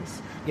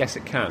turtles? Yes,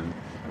 it can.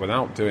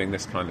 Without doing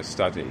this kind of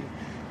study,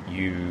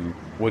 you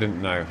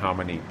wouldn't know how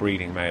many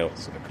breeding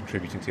males are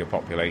contributing to your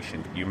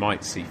population. You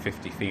might see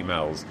 50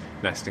 females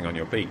nesting on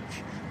your beach,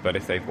 but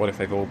what if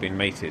they've all been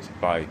mated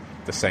by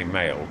the same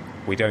male?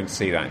 We don't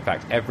see that. In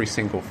fact, every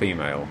single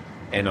female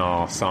in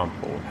our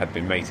sample had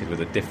been mated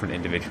with a different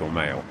individual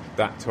male.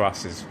 That to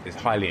us is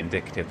highly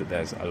indicative that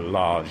there's a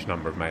large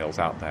number of males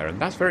out there, and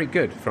that's very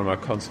good from a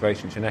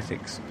conservation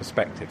genetics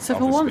perspective. So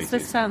for once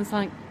this sounds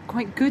like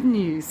quite good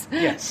news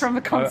from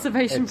a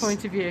conservation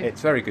point of view.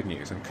 It's very good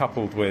news, and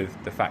coupled with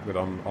the fact that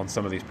on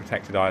some of these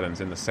protected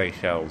islands in the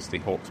Seychelles, the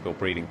hawksbill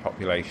breeding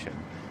population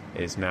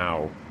is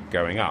now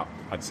going up,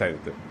 I'd say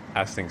that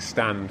as things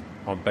stand,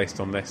 based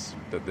on this,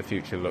 that the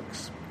future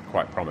looks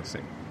quite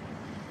promising.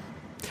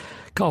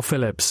 Carl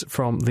Phillips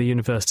from the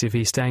University of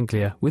East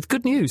Anglia with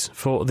good news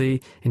for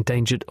the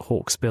endangered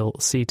hawksbill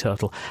sea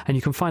turtle. And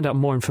you can find out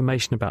more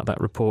information about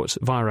that report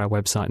via our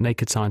website,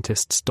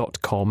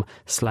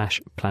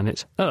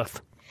 nakedscientists.com/planet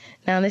Earth.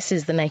 Now, this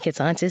is The Naked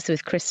Scientist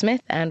with Chris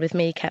Smith and with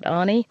me, Kat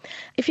Arney.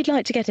 If you'd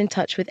like to get in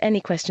touch with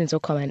any questions or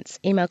comments,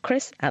 email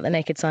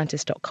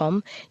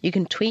chris@thenakedscientist.com. You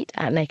can tweet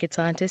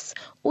 @nakedscientists,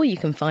 or you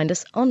can find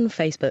us on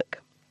Facebook.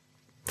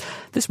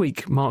 This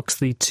week marks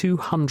the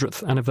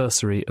 200th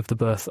anniversary of the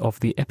birth of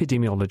the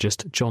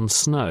epidemiologist John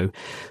Snow,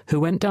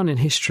 who went down in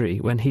history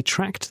when he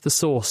tracked the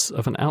source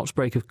of an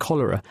outbreak of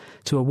cholera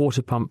to a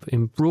water pump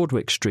in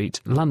Broadwick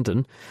Street,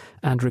 London,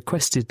 and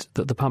requested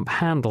that the pump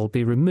handle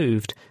be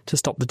removed to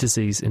stop the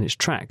disease in its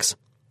tracks.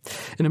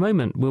 In a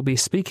moment, we'll be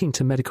speaking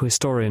to medical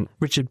historian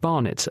Richard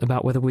Barnett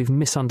about whether we've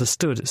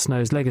misunderstood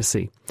Snow's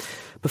legacy.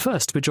 But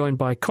first, we're joined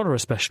by cholera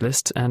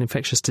specialist and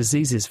infectious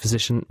diseases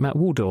physician Matt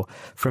Waldor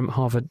from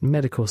Harvard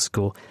Medical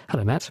School.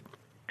 Hello, Matt.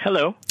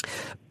 Hello.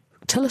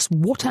 Tell us,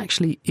 what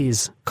actually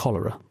is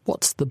cholera?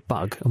 What's the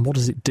bug and what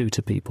does it do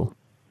to people?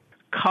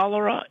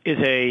 Cholera is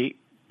a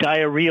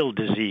diarrheal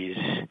disease,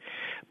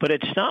 but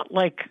it's not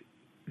like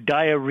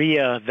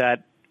diarrhea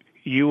that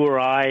you or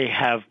I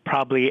have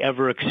probably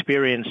ever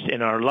experienced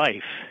in our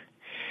life.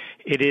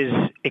 It is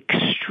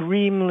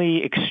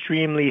extremely,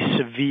 extremely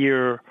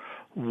severe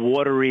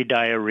watery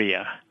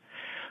diarrhea.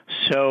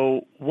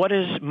 So what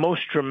is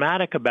most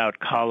dramatic about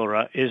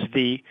cholera is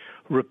the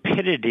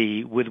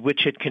rapidity with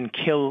which it can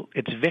kill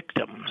its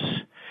victims.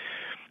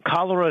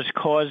 Cholera is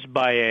caused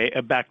by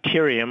a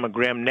bacterium, a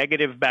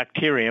gram-negative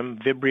bacterium,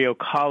 Vibrio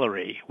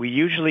cholerae. We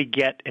usually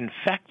get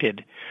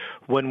infected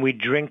when we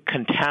drink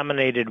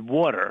contaminated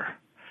water.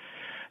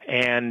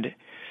 And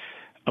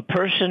a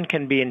person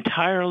can be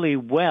entirely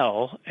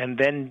well and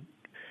then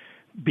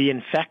be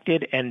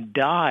infected and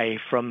die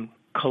from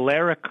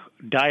choleric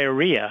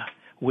diarrhea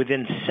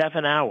within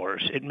 7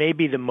 hours. It may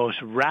be the most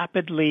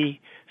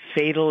rapidly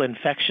fatal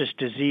infectious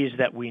disease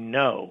that we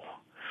know.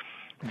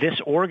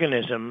 This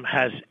organism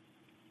has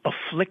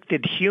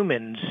afflicted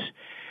humans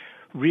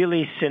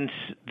really since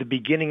the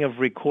beginning of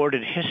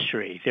recorded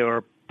history. There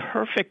are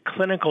perfect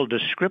clinical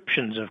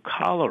descriptions of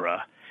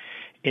cholera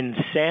in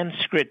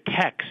Sanskrit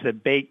texts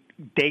that date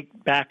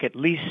back at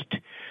least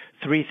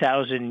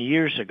 3,000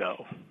 years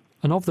ago.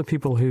 And of the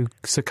people who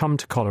succumb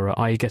to cholera,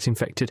 i.e. get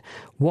infected,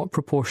 what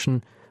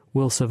proportion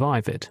will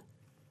survive it?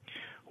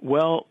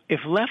 Well,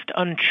 if left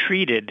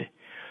untreated,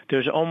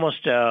 there's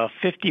almost a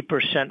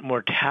 50%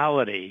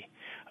 mortality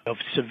of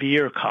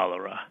severe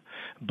cholera.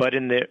 But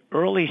in the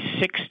early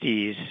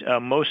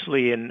 60s,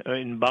 mostly in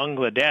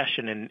Bangladesh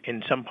and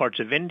in some parts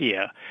of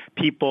India,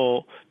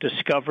 people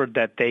discovered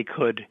that they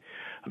could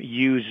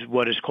use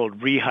what is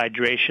called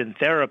rehydration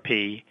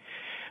therapy,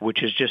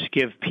 which is just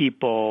give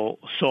people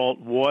salt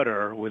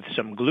water with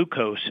some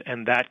glucose,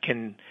 and that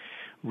can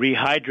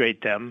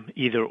rehydrate them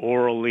either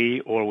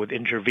orally or with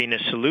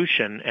intravenous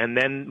solution, and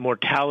then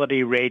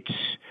mortality rates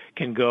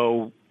can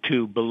go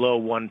to below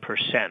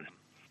 1%.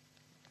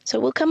 So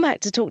we'll come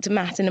back to talk to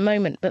Matt in a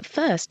moment, but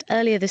first,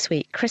 earlier this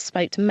week, Chris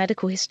spoke to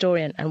medical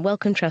historian and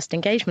Wellcome Trust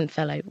Engagement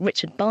Fellow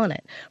Richard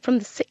Barnett from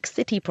the Six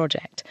City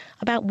Project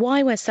about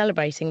why we're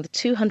celebrating the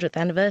 200th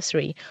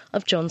anniversary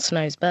of Jon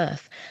Snow's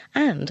birth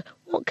and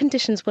what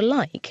conditions were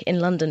like in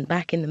London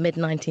back in the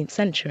mid-19th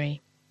century.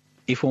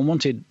 If one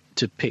wanted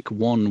to pick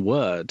one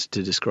word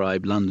to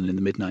describe London in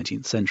the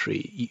mid-19th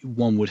century,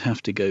 one would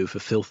have to go for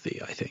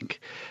filthy, I think.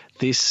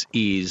 This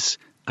is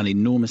an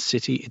enormous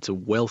city. It's a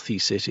wealthy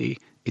city.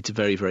 It's a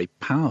very, very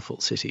powerful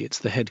city. It's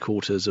the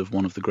headquarters of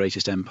one of the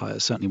greatest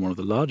empires, certainly one of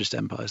the largest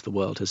empires the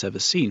world has ever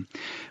seen.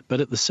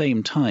 But at the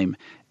same time,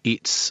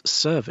 it's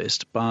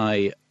serviced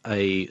by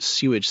a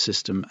sewage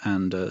system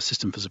and a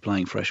system for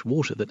supplying fresh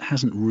water that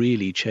hasn't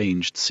really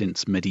changed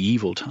since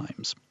medieval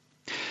times.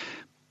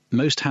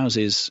 Most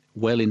houses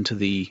well into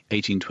the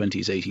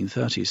 1820s,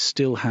 1830s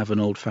still have an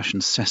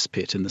old-fashioned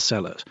cesspit in the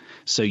cellar.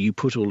 So you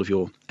put all of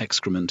your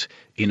excrement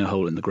in a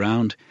hole in the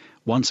ground.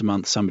 Once a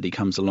month somebody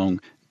comes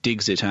along,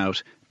 digs it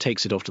out,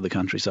 takes it off to the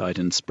countryside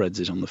and spreads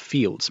it on the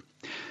fields.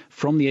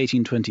 From the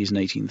 1820s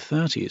and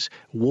 1830s,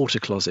 water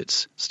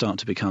closets start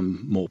to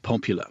become more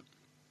popular.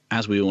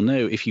 As we all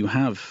know, if you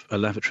have a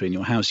lavatory in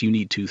your house, you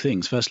need two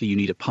things. Firstly, you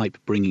need a pipe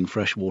bringing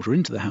fresh water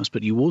into the house,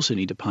 but you also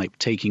need a pipe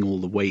taking all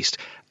the waste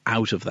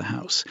out of the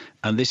house.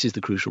 And this is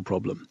the crucial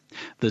problem.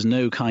 There's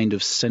no kind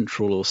of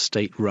central or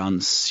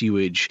state-run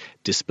sewage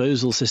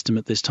disposal system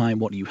at this time.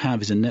 What you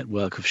have is a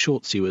network of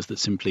short sewers that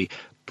simply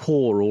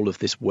pour all of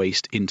this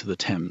waste into the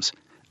Thames.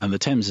 And the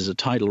Thames is a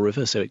tidal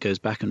river, so it goes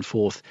back and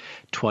forth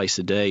twice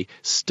a day,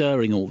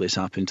 stirring all this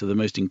up into the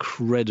most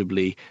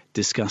incredibly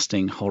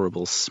disgusting,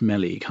 horrible,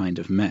 smelly kind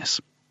of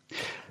mess.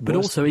 But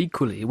also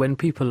equally, when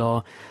people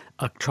are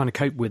trying to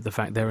cope with the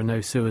fact there are no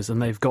sewers and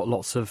they've got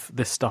lots of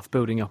this stuff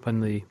building up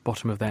in the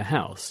bottom of their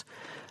house,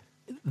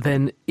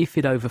 then if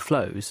it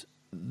overflows,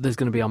 there's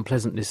going to be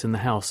unpleasantness in the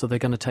house, so they're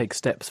going to take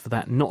steps for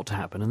that not to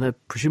happen. And they're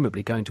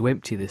presumably going to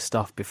empty this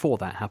stuff before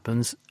that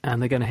happens,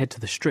 and they're going to head to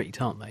the street,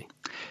 aren't they?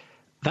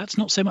 That's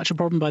not so much a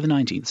problem by the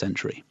 19th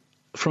century.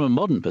 From a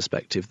modern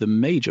perspective, the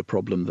major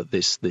problem that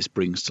this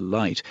brings to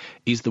light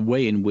is the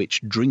way in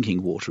which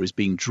drinking water is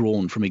being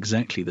drawn from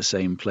exactly the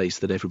same place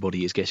that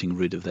everybody is getting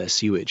rid of their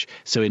sewage.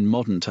 So in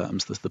modern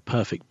terms, there's the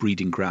perfect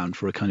breeding ground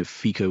for a kind of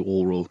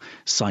feco-oral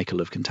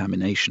cycle of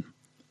contamination.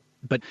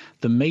 But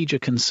the major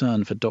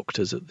concern for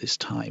doctors at this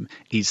time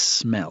is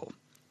smell.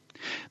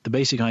 The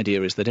basic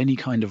idea is that any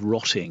kind of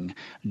rotting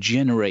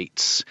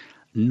generates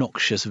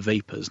noxious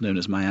vapours known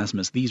as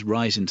miasmas. These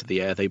rise into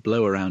the air, they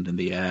blow around in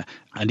the air,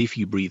 and if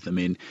you breathe them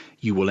in,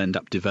 you will end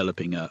up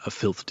developing a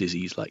filth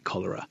disease like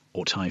cholera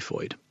or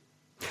typhoid.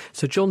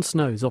 So Jon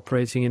Snow's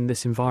operating in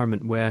this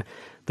environment where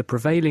the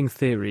prevailing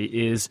theory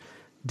is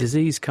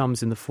disease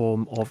comes in the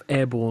form of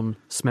airborne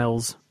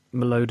smells,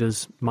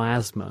 malodors,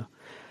 miasma,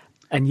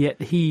 and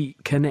yet he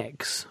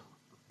connects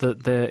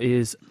that there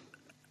is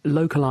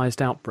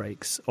localised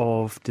outbreaks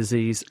of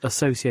disease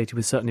associated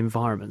with certain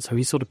environments. So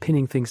he's sort of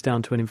pinning things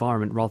down to an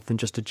environment rather than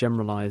just a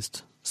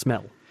generalised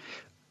smell.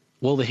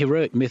 Well, the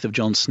heroic myth of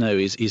Jon Snow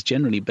is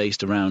generally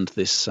based around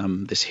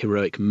this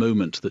heroic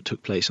moment that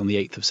took place on the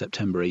 8th of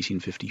September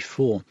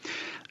 1854.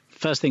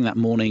 First thing that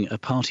morning, a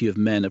party of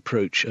men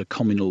approach a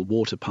communal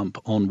water pump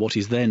on what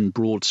is then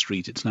Broad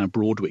Street. It's now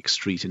Broadwick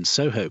Street in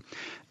Soho,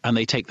 and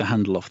they take the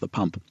handle off the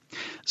pump.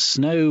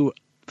 Snow,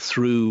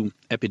 through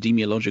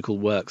epidemiological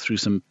work, through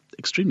some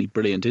extremely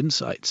brilliant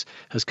insights,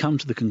 has come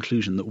to the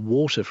conclusion that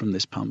water from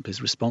this pump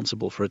is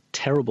responsible for a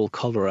terrible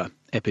cholera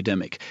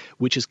epidemic,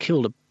 which has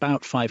killed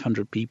about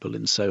 500 people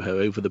in Soho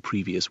over the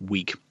previous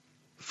week.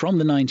 From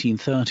the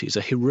 1930s,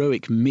 a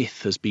heroic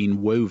myth has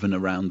been woven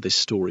around this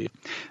story.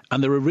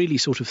 And there are really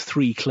sort of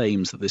three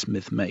claims that this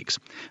myth makes.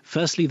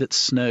 Firstly, that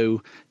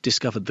Snow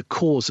discovered the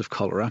cause of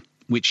cholera,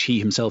 which he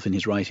himself in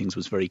his writings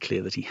was very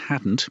clear that he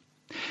hadn't.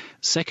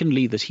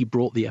 Secondly, that he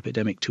brought the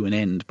epidemic to an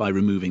end by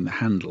removing the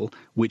handle,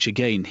 which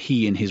again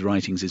he in his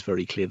writings is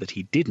very clear that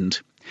he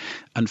didn't.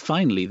 And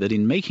finally, that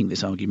in making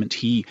this argument,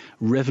 he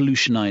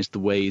revolutionized the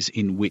ways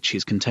in which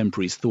his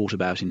contemporaries thought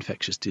about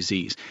infectious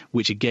disease,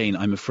 which again,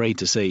 I'm afraid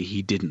to say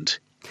he didn't.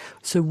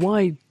 So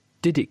why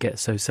did it get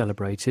so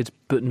celebrated,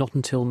 but not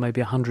until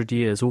maybe 100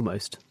 years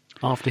almost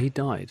after he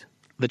died?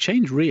 The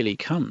change really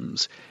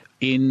comes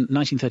in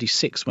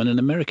 1936, when an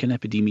American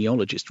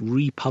epidemiologist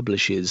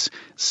republishes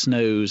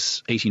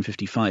Snow's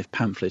 1855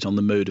 pamphlet on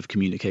the mode of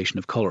communication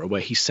of cholera,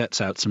 where he sets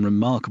out some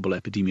remarkable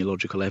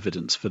epidemiological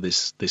evidence for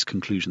this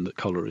conclusion that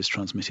cholera is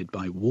transmitted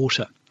by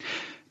water.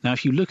 Now,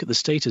 if you look at the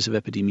status of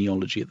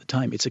epidemiology at the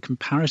time, it's a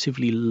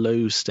comparatively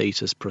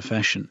low-status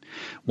profession.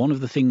 One of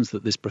the things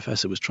that this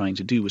professor was trying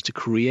to do was to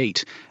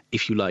create,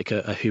 if you like,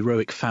 a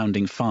heroic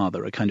founding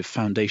father, a kind of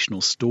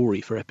foundational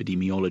story for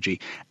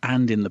epidemiology,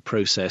 and in the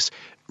process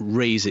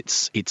raise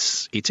its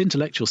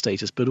intellectual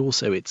status, but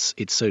also its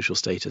social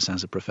status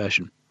as a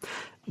profession.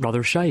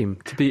 Rather a shame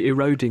to be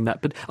eroding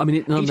that, but I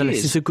mean,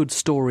 nonetheless, it's a good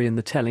story in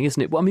the telling,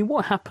 isn't it? Well, I mean,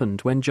 what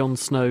happened when Jon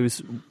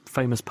Snow's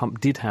famous pump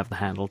did have the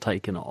handle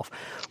taken off?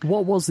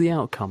 What was the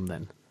outcome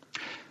then?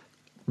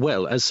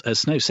 Well, as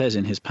Snow says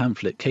in his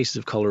pamphlet, cases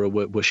of cholera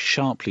were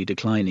sharply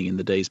declining in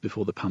the days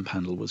before the pump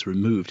handle was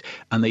removed,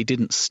 and they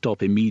didn't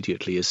stop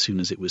immediately as soon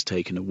as it was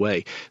taken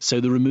away. So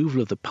the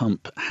removal of the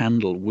pump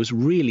handle was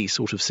really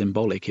sort of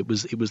symbolic. It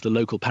was the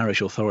local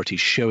parish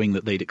authorities showing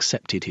that they'd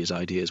accepted his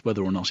ideas,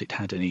 whether or not it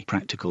had any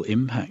practical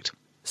impact.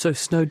 So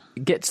Snow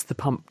gets the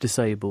pump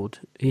disabled.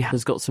 He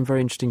has got some very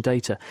interesting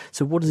data.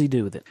 So what does he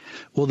do with it?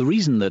 Well, the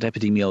reason that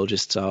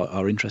epidemiologists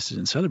are interested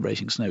in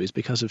celebrating Snow is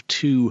because of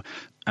two,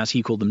 as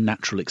he called them,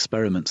 natural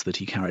experiments that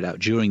he carried out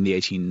during the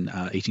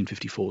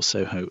 1854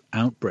 Soho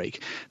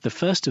outbreak. The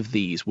first of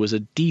these was a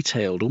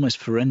detailed, almost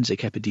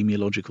forensic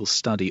epidemiological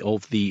study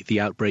of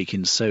the outbreak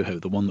in Soho,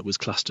 the one that was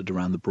clustered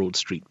around the Broad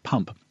Street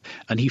pump.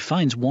 And he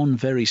finds one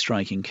very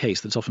striking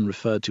case that's often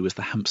referred to as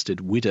the Hampstead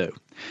widow.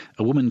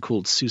 A woman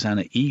called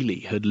Susanna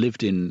Ely had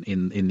lived in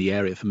the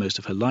area for most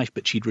of her life,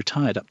 but she'd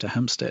retired up to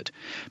Hampstead.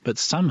 But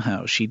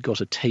somehow she'd got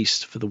a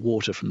taste for the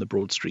water from the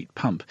Broad Street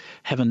pump.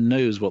 Heaven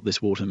knows what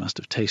this water must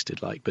have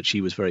tasted like, but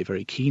she was very,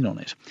 very keen on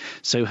it.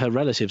 So her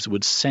relatives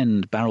would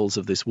send barrels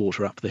of this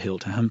water up the hill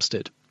to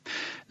Hampstead.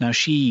 Now,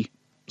 she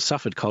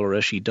suffered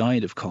cholera, she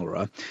died of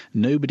cholera.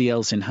 Nobody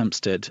else in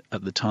Hampstead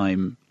at the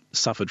time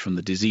suffered from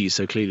the disease,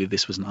 so clearly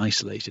this was an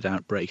isolated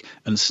outbreak,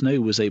 and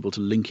Snow was able to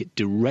link it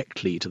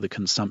directly to the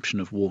consumption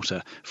of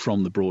water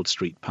from the Broad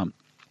Street pump.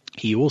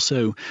 He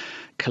also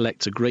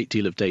collects a great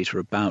deal of data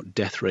about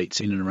death rates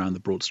in and around the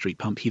Broad Street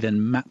pump. He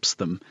then maps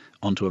them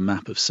onto a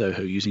map of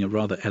Soho using a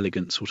rather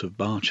elegant sort of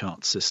bar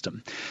chart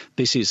system.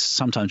 This is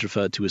sometimes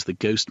referred to as the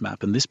ghost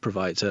map, and this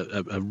provides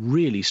a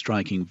really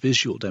striking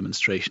visual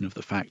demonstration of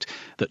the fact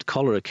that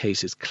cholera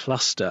cases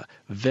cluster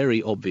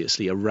very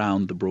obviously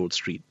around the Broad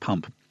Street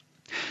pump.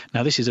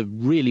 Now, this is a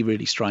really,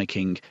 really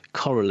striking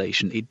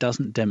correlation. It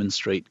doesn't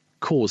demonstrate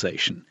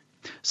causation.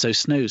 So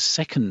Snow's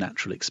second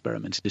natural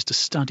experiment is to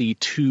study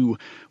two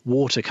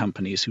water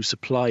companies who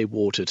supply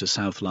water to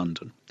South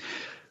London.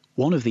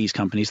 One of these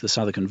companies, the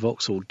Southwark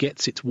Vauxhall,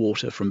 gets its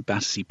water from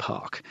Battersea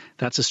Park.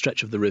 That's a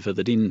stretch of the river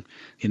that in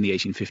the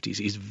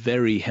 1850s is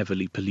very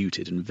heavily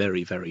polluted and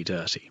very, very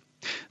dirty.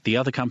 The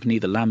other company,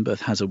 the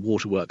Lambeth, has a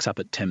waterworks up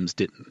at Thames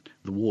Ditton.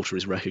 The water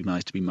is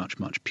recognised to be much,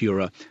 much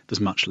purer. There's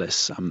much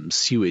less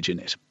sewage in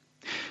it.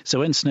 So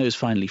when Snow's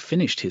finally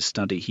finished his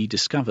study, he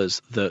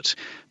discovers that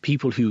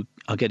people who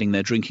are getting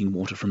their drinking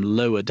water from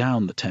lower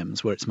down the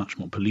Thames, where it's much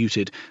more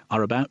polluted,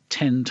 are about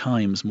 10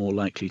 times more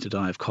likely to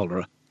die of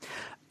cholera.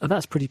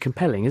 That's pretty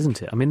compelling,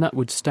 isn't it? I mean, that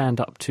would stand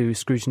up to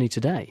scrutiny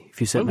today if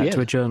you sent that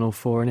to a journal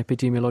for an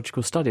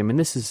epidemiological study. I mean,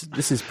 this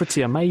is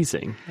pretty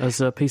amazing as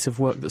a piece of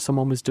work that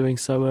someone was doing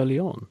so early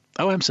on.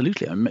 Oh,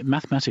 absolutely.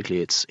 Mathematically,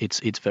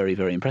 it's very,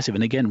 very impressive.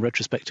 And again,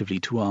 retrospectively,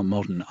 to our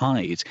modern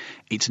eyes,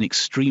 it's an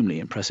extremely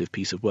impressive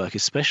piece of work,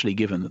 especially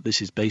given that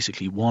this is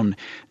basically one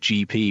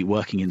GP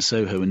working in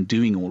Soho and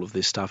doing all of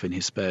this stuff in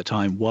his spare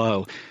time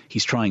while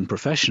he's trying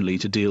professionally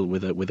to deal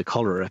with a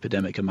cholera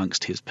epidemic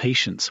amongst his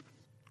patients.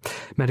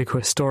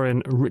 Medical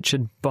historian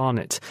Richard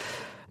Barnett.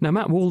 Now,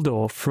 Matt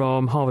Waldorf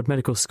from Harvard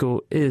Medical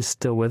School is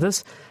still with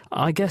us.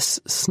 I guess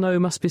Snow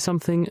must be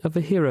something of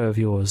a hero of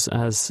yours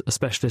as a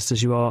specialist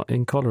as you are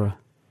in cholera.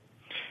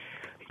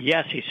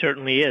 Yes, he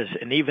certainly is.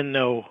 And even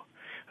though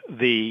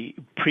the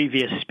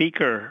previous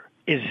speaker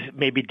is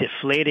maybe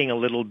deflating a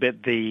little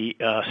bit the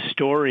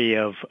story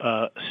of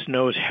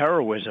Snow's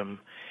heroism,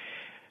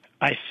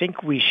 I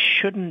think we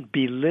shouldn't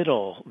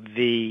belittle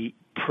the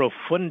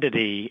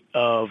profundity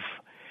of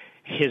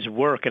his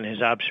work and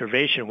his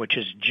observation, which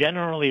is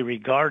generally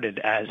regarded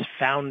as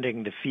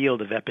founding the field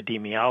of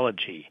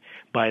epidemiology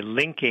by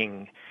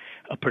linking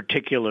a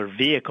particular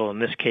vehicle, in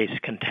this case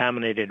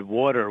contaminated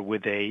water,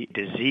 with a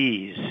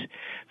disease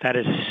that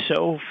is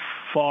so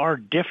far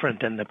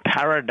different than the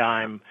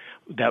paradigm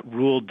that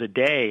ruled the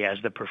day,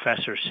 as the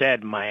professor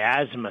said,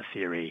 miasma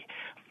theory.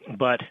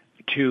 But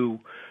to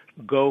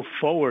go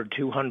forward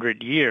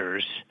 200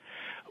 years,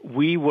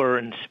 we were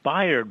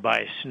inspired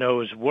by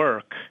Snow's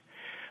work,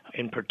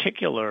 in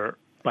particular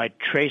by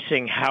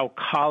tracing how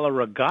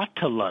cholera got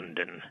to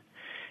London,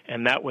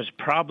 and that was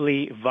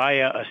probably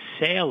via a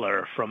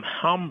sailor from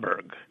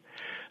Hamburg.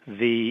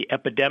 The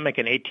epidemic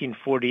in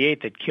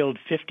 1848 that killed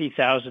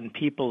 50,000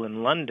 people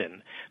in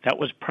London, that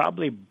was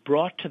probably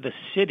brought to the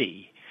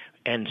city,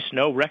 and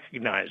Snow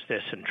recognized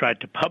this and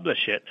tried to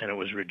publish it, and it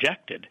was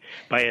rejected,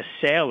 by a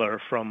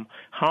sailor from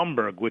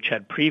Hamburg, which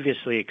had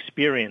previously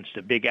experienced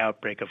a big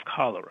outbreak of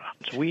cholera.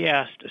 So we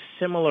asked a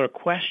similar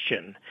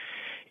question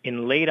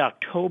in late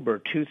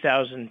October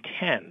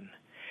 2010.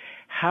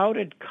 How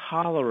did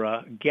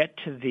cholera get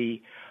to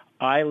the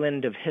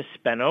island of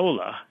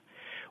Hispaniola,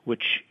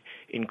 which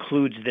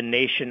includes the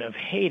nation of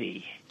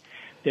Haiti,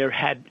 there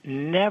had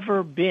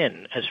never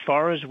been, as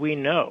far as we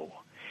know,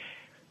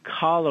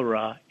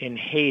 cholera in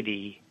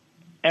Haiti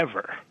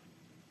ever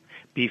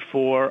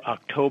before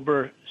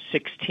October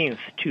 16th,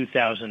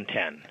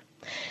 2010.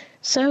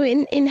 So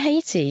in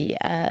Haiti,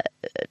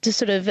 to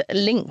sort of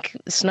link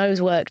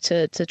Snow's work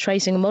to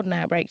tracing a modern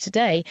outbreak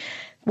today,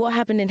 what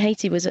happened in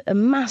Haiti was a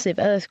massive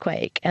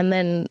earthquake and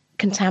then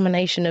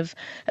contamination of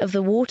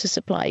the water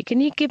supply. Can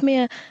you give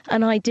me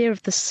an idea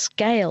of the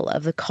scale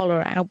of the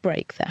cholera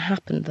outbreak that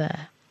happened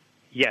there?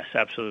 Yes,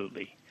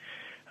 absolutely.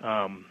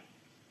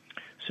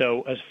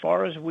 So as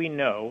far as we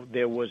know,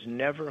 there was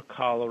never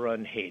cholera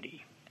in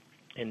Haiti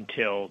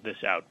until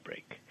this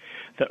outbreak.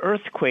 The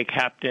earthquake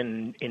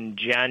happened in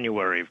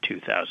January of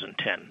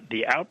 2010.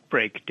 The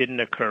outbreak didn't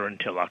occur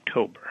until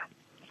October.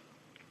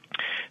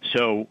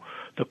 So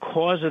the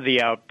cause of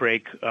the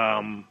outbreak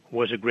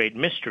was a great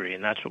mystery,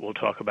 and that's what we'll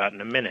talk about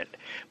in a minute.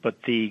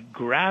 But the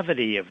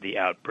gravity of the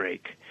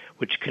outbreak,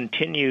 which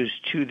continues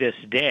to this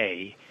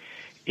day,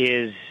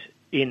 is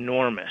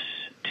enormous.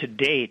 To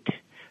date,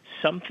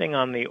 something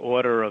on the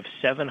order of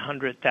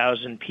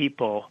 700,000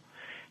 people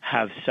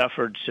have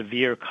suffered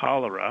severe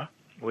cholera,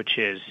 which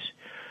is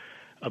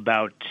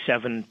about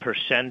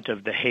 7%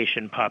 of the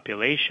Haitian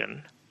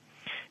population,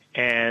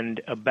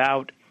 and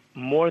about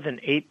more than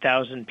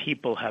 8,000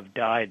 people have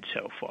died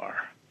so far.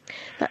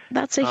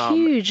 That's a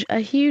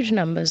huge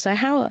number. So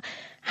how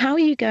are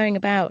you going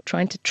about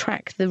trying to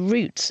track the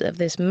roots of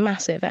this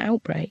massive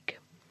outbreak?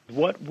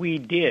 What we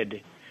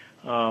did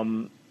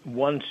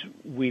once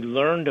we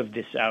learned of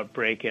this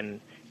outbreak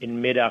in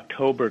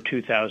mid-October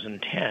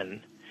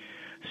 2010,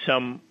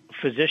 some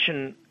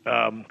physician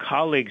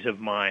colleagues of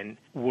mine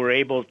were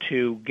able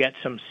to get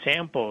some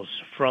samples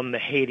from the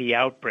Haiti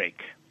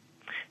outbreak.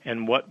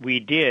 And what we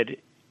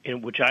did,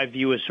 which I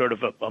view as sort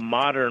of a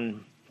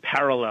modern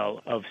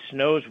parallel of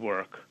Snow's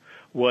work,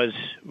 was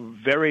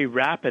very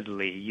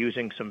rapidly,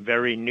 using some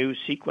very new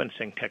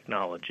sequencing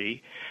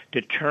technology,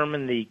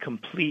 determine the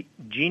complete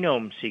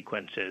genome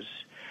sequences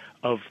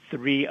of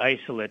 3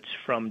 isolates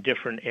from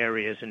different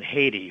areas in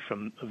Haiti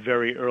from a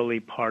very early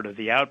part of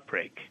the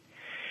outbreak.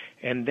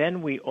 And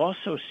then we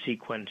also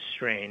sequenced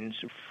strains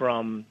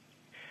from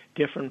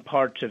different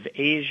parts of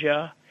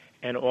Asia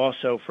and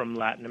also from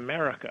Latin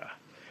America.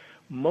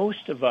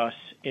 Most of us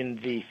in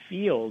the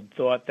field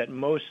thought that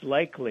most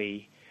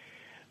likely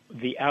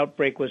the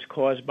outbreak was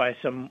caused by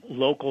some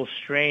local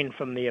strain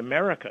from the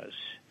Americas.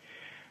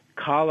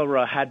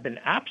 Cholera had been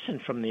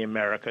absent from the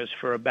Americas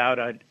for about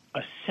a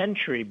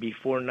century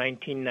before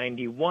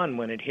 1991,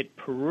 when it hit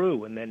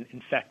Peru and then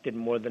infected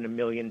more than 1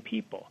 million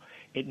people.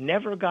 It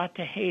never got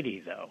to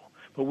Haiti, though.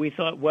 But we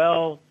thought,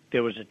 well,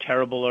 there was a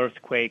terrible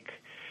earthquake.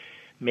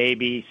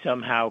 Maybe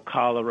somehow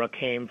cholera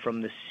came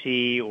from the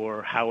sea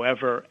or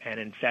however and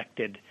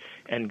infected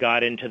and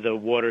got into the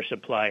water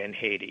supply in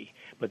Haiti.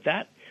 But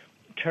that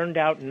turned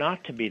out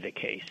not to be the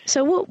case.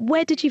 So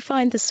where did you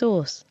find the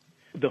source?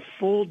 The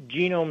full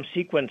genome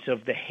sequence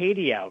of the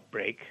Haiti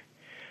outbreak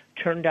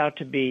turned out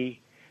to be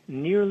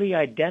nearly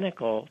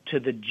identical to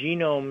the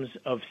genomes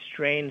of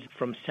strains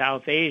from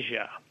South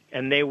Asia,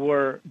 and they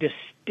were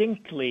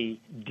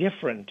distinctly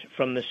different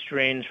from the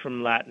strains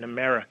from Latin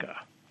America.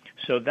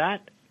 So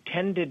that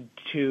tended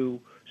to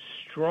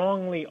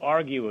strongly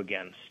argue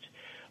against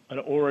an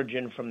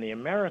origin from the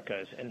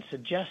Americas and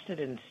suggested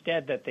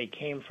instead that they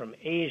came from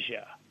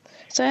Asia.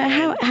 So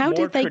how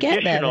did they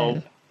get there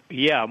then?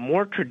 Yeah,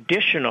 more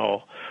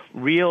traditional,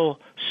 real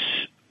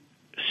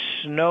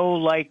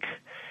snow-like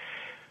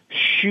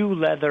shoe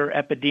leather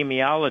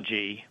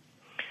epidemiology,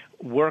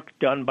 work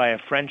done by a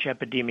French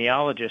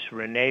epidemiologist,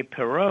 René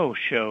Perrault,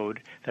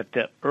 showed that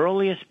the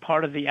earliest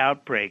part of the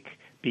outbreak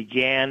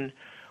began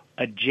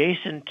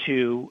adjacent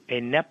to a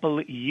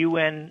Nepal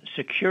UN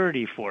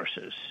security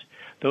forces.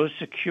 Those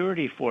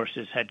security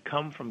forces had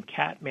come from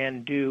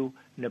Kathmandu,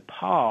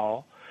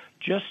 Nepal,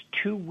 just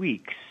 2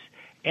 weeks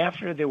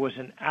after there was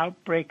an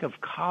outbreak of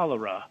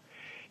cholera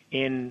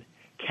in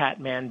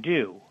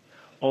Kathmandu.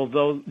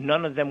 Although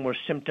none of them were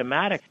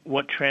symptomatic,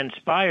 what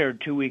transpired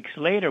 2 weeks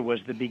later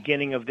was the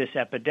beginning of this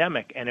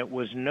epidemic, and it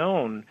was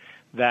known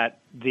that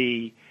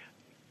the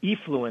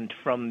effluent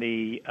from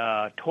the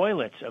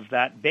toilets of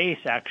that base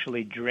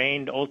actually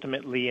drained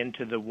ultimately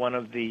into one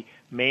of the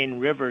main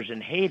rivers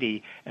in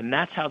Haiti, and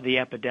that's how the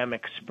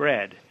epidemic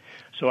spread.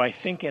 So I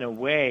think in a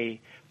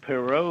way,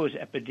 Perrault's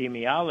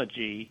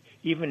epidemiology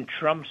even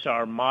trumps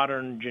our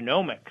modern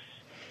genomics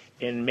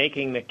in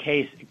making the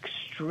case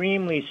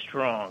extremely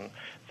strong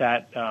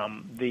that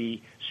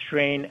the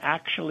strain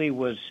actually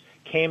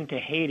came to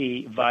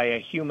Haiti via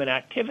human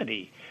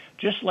activity,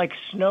 just like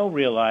Snow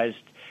realized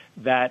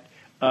that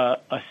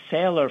a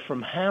sailor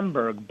from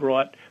Hamburg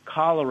brought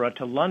cholera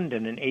to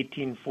London in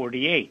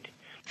 1848.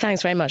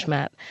 Thanks very much,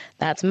 Matt.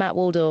 That's Matt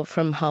Waldorf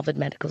from Harvard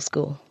Medical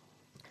School.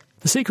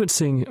 The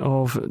sequencing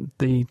of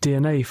the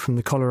DNA from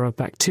the cholera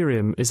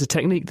bacterium is a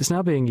technique that's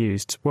now being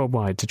used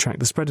worldwide to track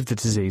the spread of the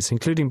disease,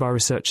 including by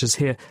researchers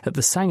here at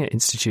the Sanger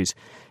Institute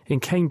in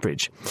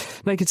Cambridge.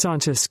 Naked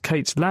Scientist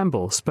Kate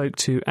Lamble spoke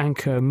to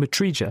Ankur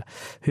Mutrija,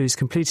 who's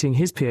completing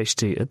his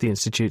PhD at the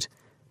Institute,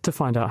 to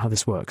find out how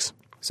this works.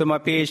 So my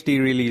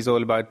PhD really is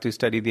all about to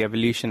study the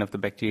evolution of the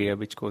bacteria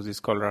which causes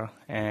cholera,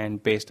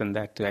 and based on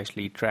that to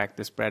actually track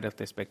the spread of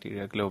this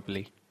bacteria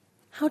globally.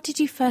 How did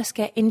you first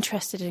get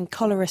interested in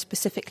cholera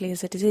specifically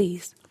as a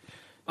disease?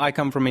 I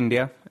come from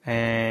India,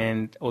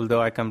 and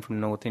although I come from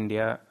North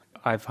India,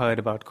 I've heard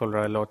about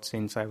cholera a lot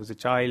since I was a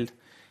child,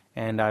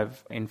 and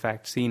I've in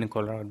fact seen a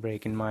cholera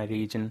outbreak in my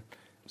region.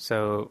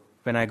 So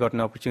when I got an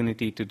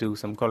opportunity to do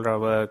some cholera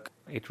work,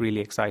 it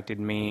really excited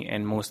me,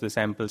 and most of the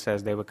samples,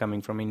 as they were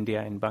coming from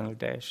India and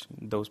Bangladesh,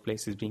 those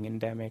places being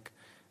endemic,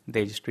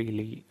 they just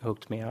really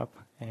hooked me up,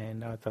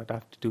 and I thought I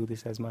have to do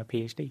this as my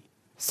PhD.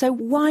 So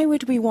why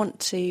would we want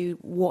to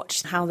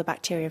watch how the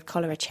bacteria of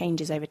cholera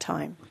changes over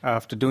time?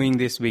 After doing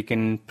this, we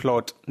can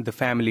plot the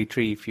family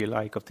tree, if you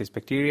like, of this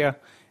bacteria,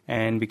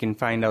 and we can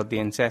find out the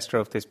ancestor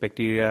of this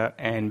bacteria,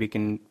 and we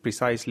can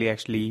precisely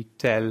actually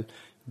tell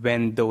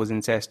when those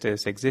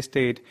ancestors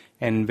existed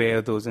and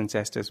where those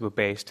ancestors were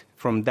based.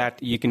 From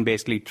that, you can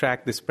basically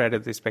track the spread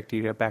of this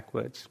bacteria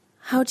backwards.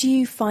 How do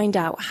you find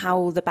out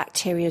how the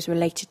bacteria is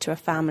related to a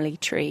family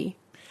tree?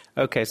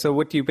 Okay, so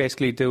what you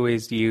basically do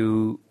is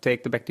you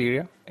take the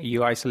bacteria,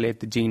 you isolate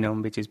the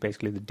genome, which is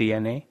basically the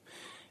DNA,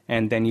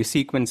 and then you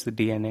sequence the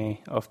DNA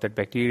of that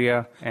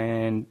bacteria,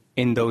 and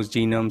in those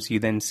genomes you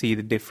then see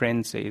the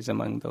differences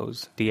among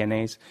those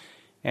DNAs,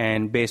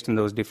 and based on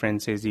those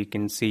differences you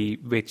can see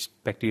which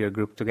bacteria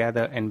group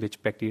together and which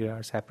bacteria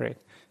are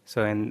separate.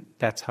 So, and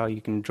that's how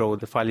you can draw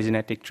the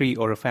phylogenetic tree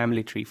or a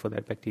family tree for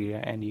that bacteria,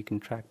 and you can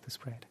track the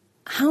spread.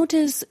 How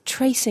does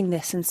tracing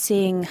this and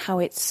seeing how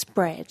it's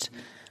spread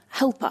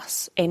help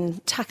us in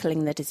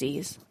tackling the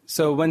disease?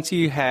 So once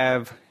you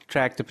have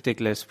tracked a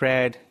particular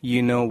spread,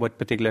 you know what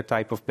particular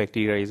type of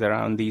bacteria is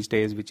around these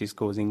days, which is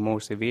causing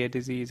more severe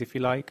disease, if you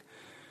like.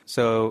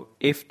 So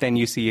if then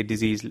you see a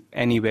disease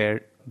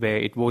anywhere where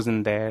it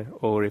wasn't there,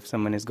 or if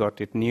someone has got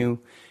it new,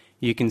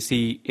 you can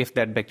see if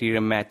that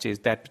bacteria matches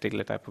that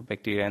particular type of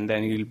bacteria, and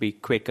then you'll be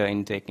quicker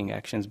in taking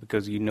actions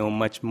because you know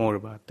much more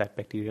about that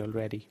bacteria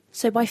already.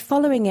 So by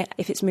following it,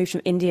 if it's moved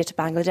from India to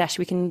Bangladesh,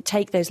 we can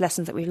take those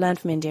lessons that we've learned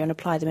from India and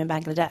apply them in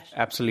Bangladesh?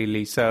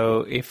 Absolutely.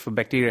 So if a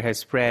bacteria has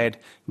spread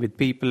with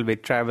people,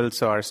 with travel,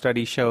 so our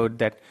study showed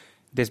that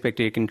this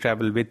bacteria can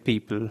travel with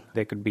people.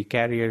 There could be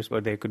carriers, or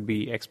there could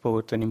be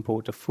export and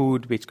import of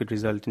food, which could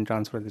result in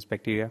transfer of this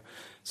bacteria.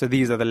 So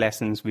these are the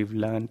lessons we've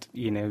learned.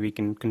 We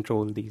can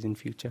control these in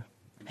future.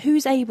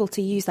 Who's able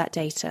to use that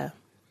data?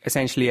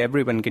 Essentially,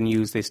 everyone can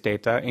use this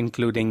data,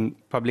 including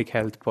public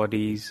health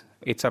bodies.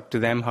 It's up to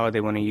them how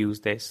they want to use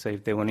this. So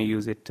if they want to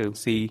use it to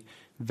see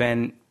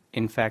when,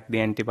 in fact, the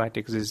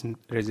antibiotic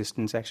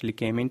resistance actually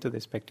came into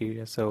this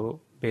bacteria.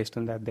 So based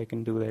on that, they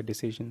can do their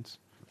decisions.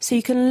 So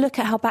you can look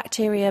at how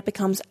bacteria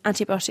becomes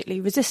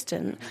antibiotically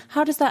resistant.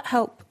 How does that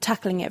help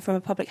tackling it from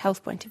a public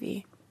health point of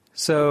view?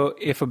 So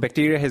if a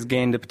bacteria has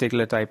gained a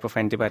particular type of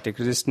antibiotic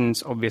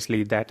resistance,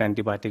 obviously that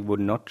antibiotic would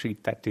not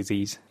treat that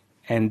disease.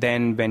 And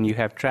then when you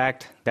have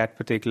tracked that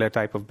particular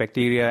type of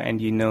bacteria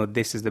and you know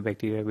this is the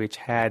bacteria which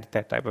had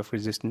that type of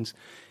resistance,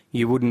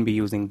 you wouldn't be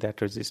using that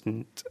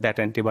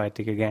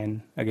antibiotic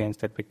again against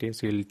that bacteria.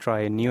 So you'll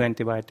try a new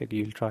antibiotic,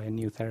 you'll try a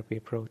new therapy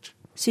approach.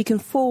 So you can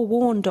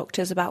forewarn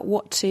doctors about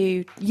what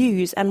to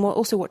use and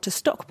also what to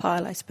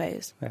stockpile, I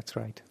suppose. That's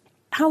right.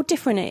 How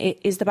different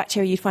is the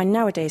bacteria you'd find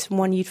nowadays from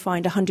one you'd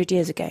find 100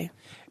 years ago?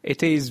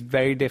 It is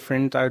very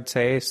different, I would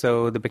say.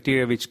 So the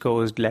bacteria which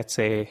caused, let's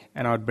say,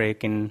 an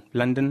outbreak in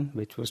London,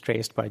 which was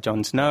traced by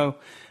John Snow,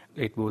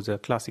 it was a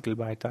classical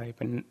biotype.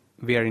 And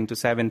we are into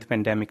 7th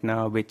pandemic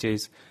now, which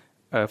is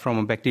from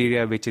a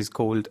bacteria which is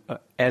called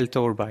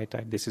L-Tor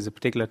biotype. This is a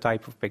particular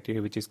type of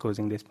bacteria which is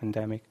causing this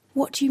pandemic.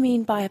 What do you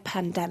mean by a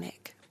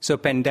pandemic? So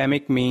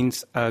pandemic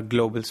means a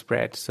global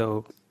spread.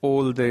 So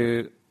all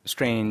the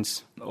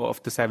strains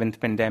of the 7th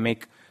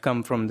pandemic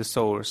come from the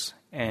source,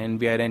 and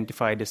we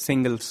identified a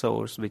single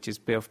source, which is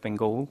Bay of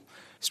Bengal.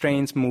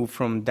 Strains move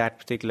from that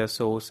particular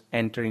source,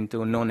 enter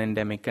into a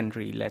non-endemic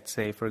country, let's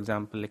say, for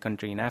example, a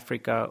country in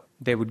Africa.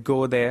 They would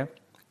go there,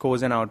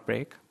 cause an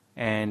outbreak,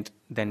 and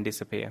then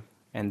disappear.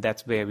 And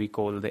that's where we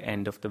call the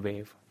end of the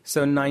wave.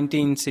 So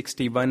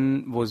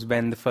 1961 was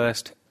when the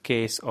first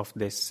case of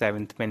this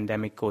 7th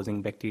pandemic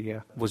causing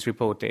bacteria was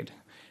reported.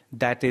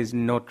 That is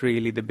not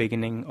really the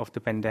beginning of the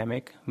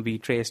pandemic. We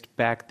traced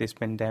back this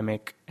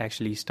pandemic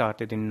actually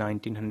started in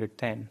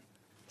 1910.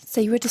 So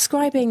you were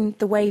describing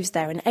the waves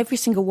there, and every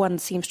single one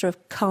seems to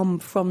have come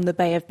from the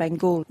Bay of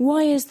Bengal.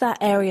 Why is that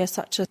area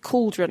such a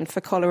cauldron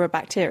for cholera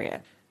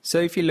bacteria? So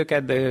if you look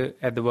at the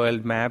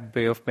world map,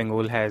 Bay of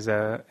Bengal has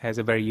a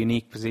very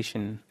unique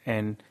position,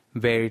 and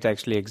where it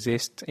actually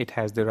exists, it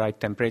has the right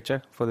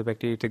temperature for the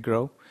bacteria to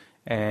grow,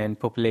 and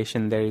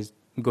population there is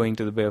going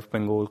to the Bay of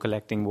Bengal,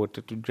 collecting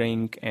water to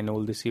drink, and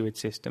all the sewage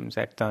systems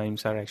at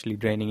times are actually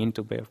draining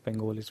into Bay of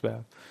Bengal as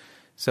well.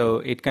 So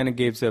it kind of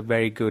gives a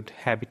very good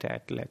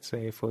habitat, let's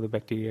say, for the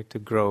bacteria to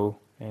grow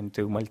and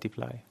to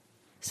multiply.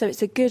 So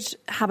it's a good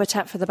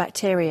habitat for the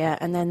bacteria,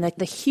 and then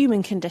the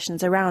human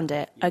conditions around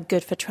it are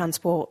good for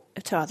transport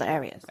to other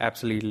areas.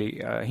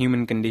 Absolutely.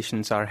 Human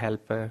conditions are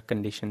helper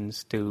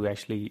conditions to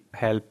actually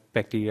help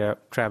bacteria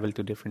travel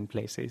to different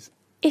places.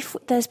 If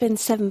there's been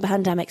 7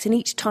 pandemics and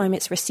each time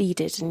it's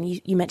receded, and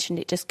you mentioned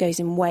it just goes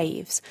in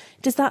waves,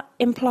 does that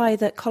imply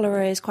that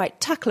cholera is quite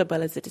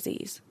tackleable as a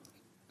disease?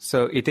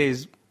 So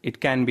it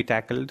can be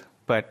tackled,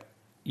 but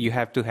you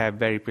have to have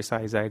very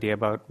precise idea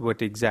about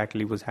what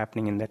exactly was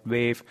happening in that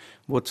wave,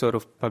 what sort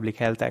of public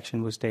health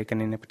action was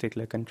taken in a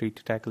particular country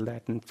to tackle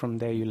that, and from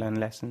there you learn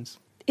lessons.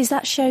 Is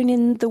that shown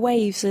in the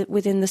waves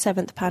within the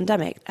 7th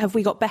pandemic? Have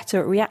we got better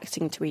at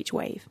reacting to each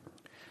wave?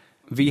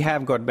 We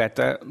have got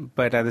better,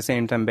 but at the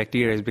same time,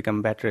 bacteria has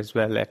become better as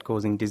well at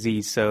causing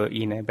disease. So,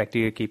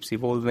 bacteria keeps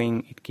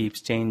evolving, it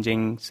keeps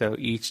changing. So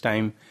each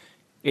time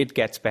it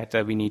gets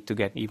better, we need to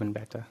get even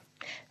better.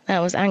 That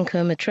was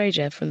Ankur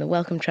Matreja from the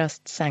Wellcome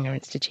Trust Sanger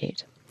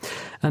Institute.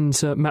 And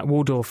Matt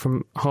Waldorf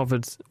from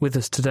Harvard with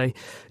us today.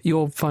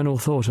 Your final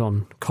thought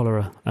on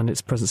cholera and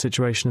its present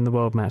situation in the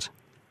world, Matt?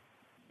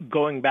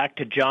 Going back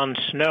to John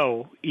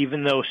Snow,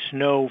 even though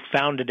Snow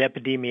founded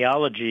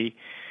epidemiology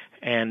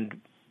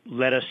and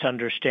let us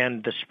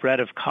understand the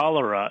spread of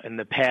cholera in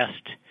the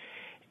past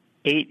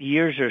 8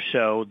 years or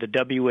so, the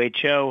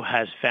WHO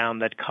has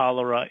found that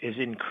cholera is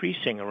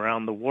increasing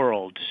around the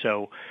world.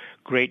 So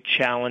great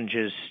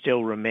challenges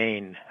still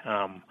remain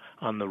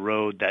on the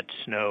road that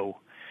Snow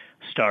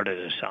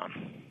started us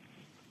on.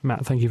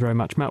 Matt, thank you very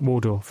much. Matt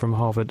Waldorf from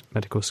Harvard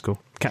Medical School.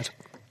 Kat.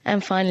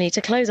 And finally,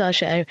 to close our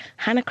show,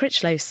 Hannah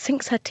Critchlow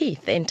sinks her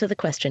teeth into the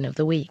question of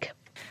the week.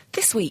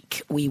 This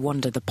week, we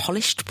wander the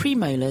polished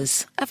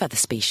premolars of other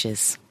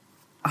species.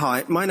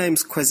 Hi, my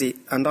name's Kwesi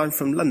and I'm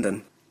from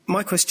London.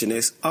 My question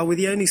is, are we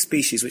the only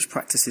species which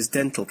practices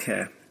dental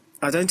care?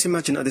 I don't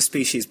imagine other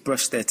species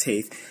brush their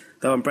teeth,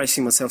 though I'm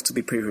bracing myself to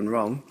be proven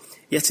wrong.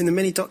 Yet in the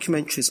many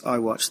documentaries I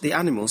watch, the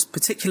animals,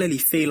 particularly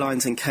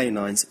felines and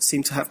canines,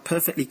 seem to have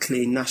perfectly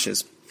clean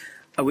gnashes.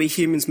 Are we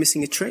humans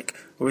missing a trick,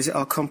 or is it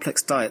our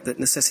complex diet that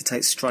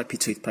necessitates stripy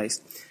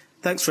toothpaste?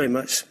 Thanks very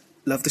much.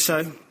 Love the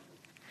show.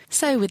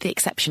 So, with the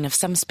exception of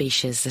some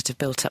species that have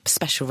built up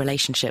special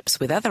relationships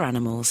with other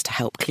animals to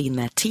help clean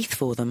their teeth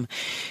for them,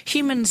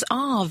 humans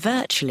are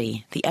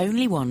virtually the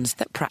only ones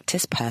that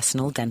practice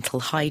personal dental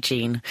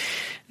hygiene.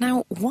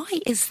 Now, why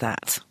is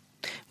that?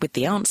 With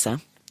the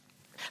answer...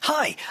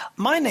 Hi,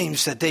 my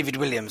name's David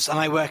Williams and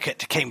I work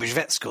at Cambridge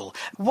Vet School.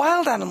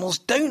 Wild animals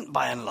don't,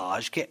 by and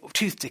large, get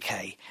tooth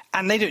decay,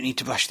 and they don't need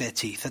to brush their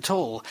teeth at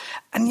all.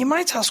 And you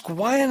might ask,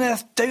 why on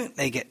earth don't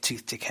they get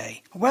tooth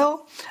decay?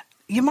 Well,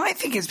 you might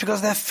think it's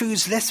because their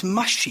food's less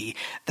mushy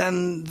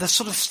than the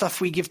sort of stuff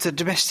we give to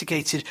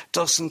domesticated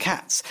dogs and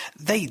cats.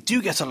 They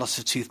do get a lot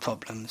of tooth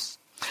problems.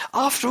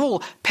 After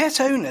all, pet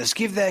owners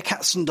give their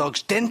cats and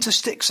dogs dental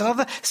sticks and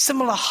other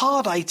similar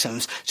hard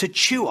items to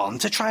chew on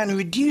to try and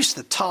reduce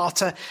the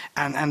tartar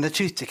and the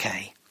tooth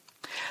decay.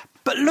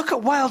 But look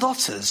at wild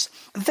otters.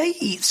 They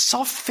eat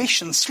soft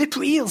fish and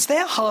slippery eels.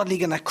 They're hardly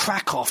going to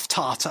crack off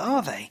tartar,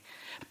 are they?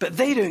 But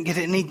they don't get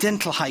any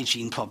dental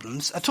hygiene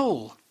problems at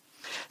all.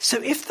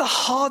 So if the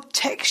hard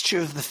texture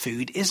of the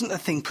food isn't a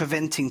thing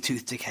preventing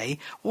tooth decay,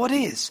 what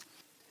is?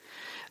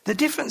 The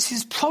difference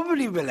is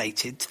probably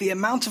related to the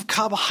amount of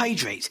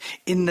carbohydrate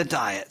in the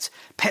diet,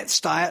 pets'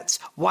 diets,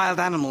 wild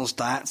animals'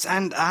 diets,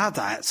 and our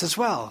diets as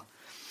well.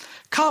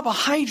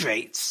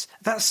 Carbohydrates,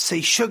 that's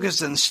say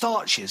sugars and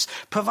starches,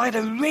 provide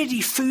a ready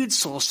food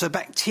source for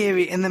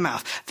bacteria in the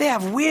mouth. They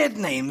have weird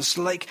names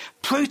like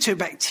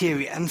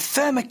protobacteria and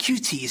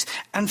firmicutes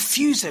and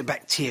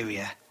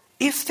fusobacteria.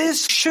 If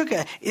there's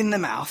sugar in the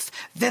mouth,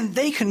 then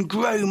they can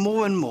grow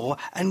more and more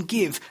and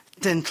give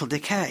dental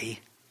decay.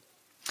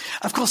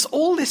 Of course,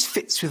 all this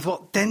fits with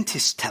what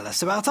dentists tell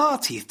us about our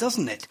teeth,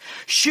 doesn't it?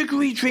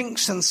 Sugary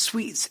drinks and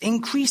sweets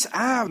increase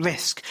our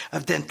risk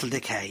of dental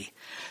decay.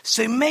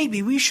 So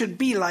maybe we should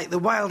be like the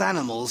wild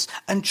animals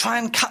and try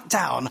and cut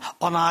down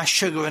on our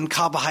sugar and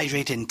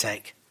carbohydrate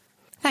intake.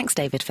 Thanks,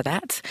 David, for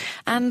that.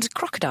 And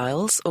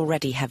crocodiles,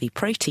 already heavy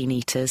protein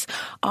eaters,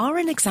 are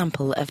an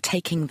example of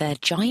taking their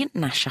giant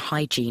gnasher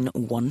hygiene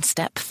one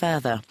step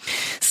further,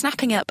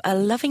 snapping up a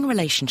loving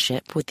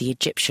relationship with the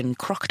Egyptian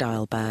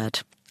crocodile bird.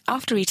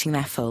 After eating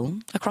their full,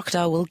 a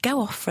crocodile will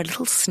go off for a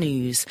little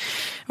snooze,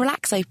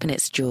 relax open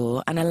its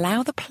jaw and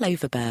allow the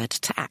plover bird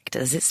to act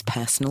as its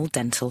personal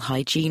dental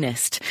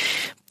hygienist,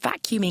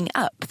 vacuuming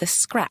up the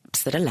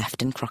scraps that are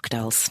left in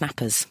crocodile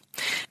snappers.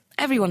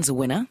 Everyone's a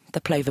winner,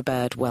 the plover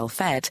bird well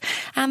fed,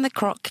 and the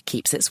croc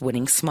keeps its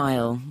winning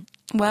smile.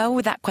 Well,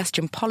 with that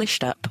question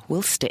polished up,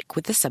 we'll stick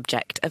with the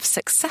subject of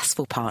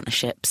successful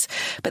partnerships,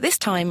 but this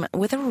time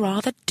with a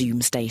rather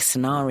doomsday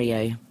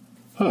scenario.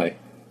 Hi.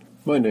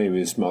 My name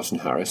is Martin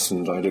Harris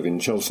and I live in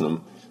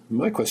Cheltenham.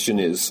 My question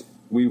is,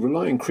 we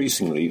rely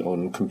increasingly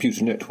on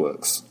computer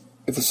networks.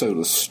 If a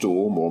solar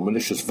storm or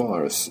malicious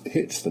virus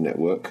hits the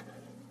network,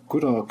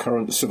 could our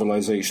current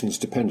civilization's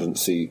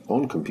dependency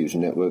on computer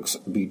networks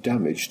be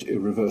damaged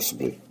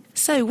irreversibly?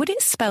 So would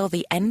it spell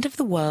the end of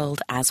the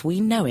world as we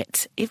know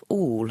it if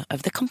all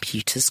of the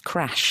computers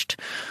crashed?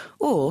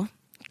 Or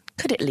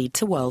could it lead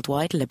to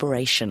worldwide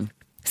liberation?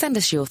 Send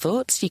us your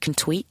thoughts. You can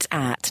tweet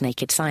at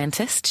Naked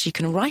Scientists. You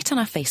can write on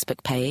our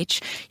Facebook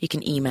page. You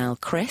can email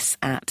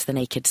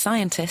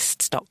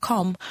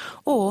chris@thenakedscientists.com,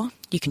 or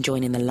you can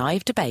join in the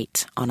live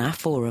debate on our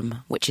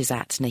forum, which is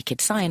at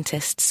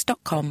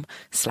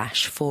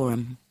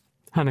nakedscientists.com/forum.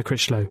 Hannah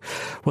Critchlow.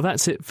 Well,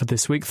 that's it for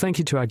this week. Thank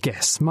you to our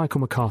guests,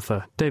 Michael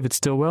MacArthur, David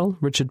Stilwell,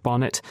 Richard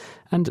Barnett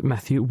and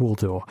Matthew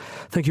Waldor.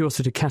 Thank you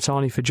also to Kat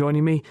Arney for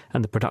joining me,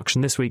 and the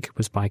production this week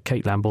was by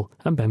Kate Lamble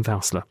and Ben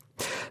Fausler.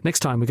 Next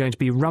time we're going to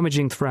be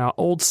rummaging through our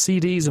old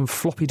CDs and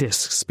floppy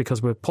disks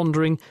because we're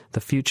pondering the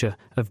future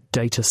of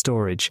data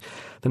storage.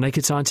 The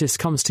Naked Scientist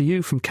comes to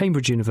you from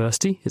Cambridge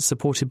University. It's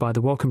supported by the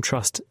Wellcome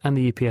Trust and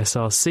the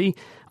EPSRC.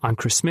 I'm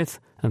Chris Smith,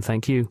 and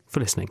thank you for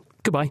listening.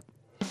 Goodbye.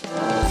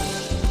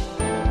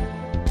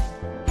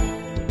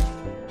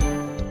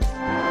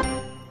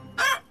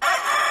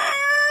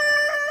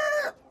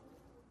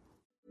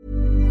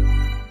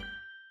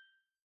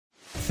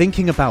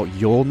 Thinking about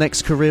your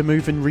next career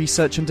move in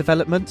research and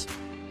development?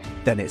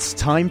 Then it's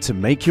time to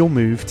make your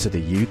move to the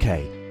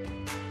UK.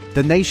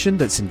 The nation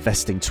that's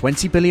investing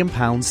 £20 billion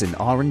in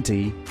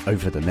R&D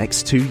over the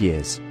next 2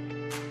 years.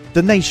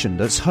 The nation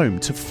that's home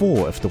to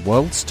 4 of the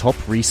world's top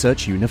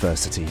research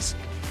universities.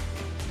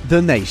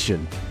 The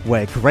nation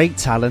where great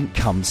talent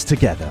comes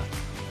together.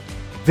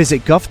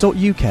 Visit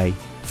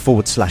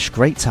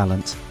gov.uk/great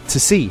talent to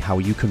see how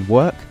you can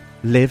work,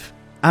 live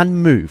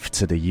and move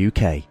to the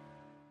UK.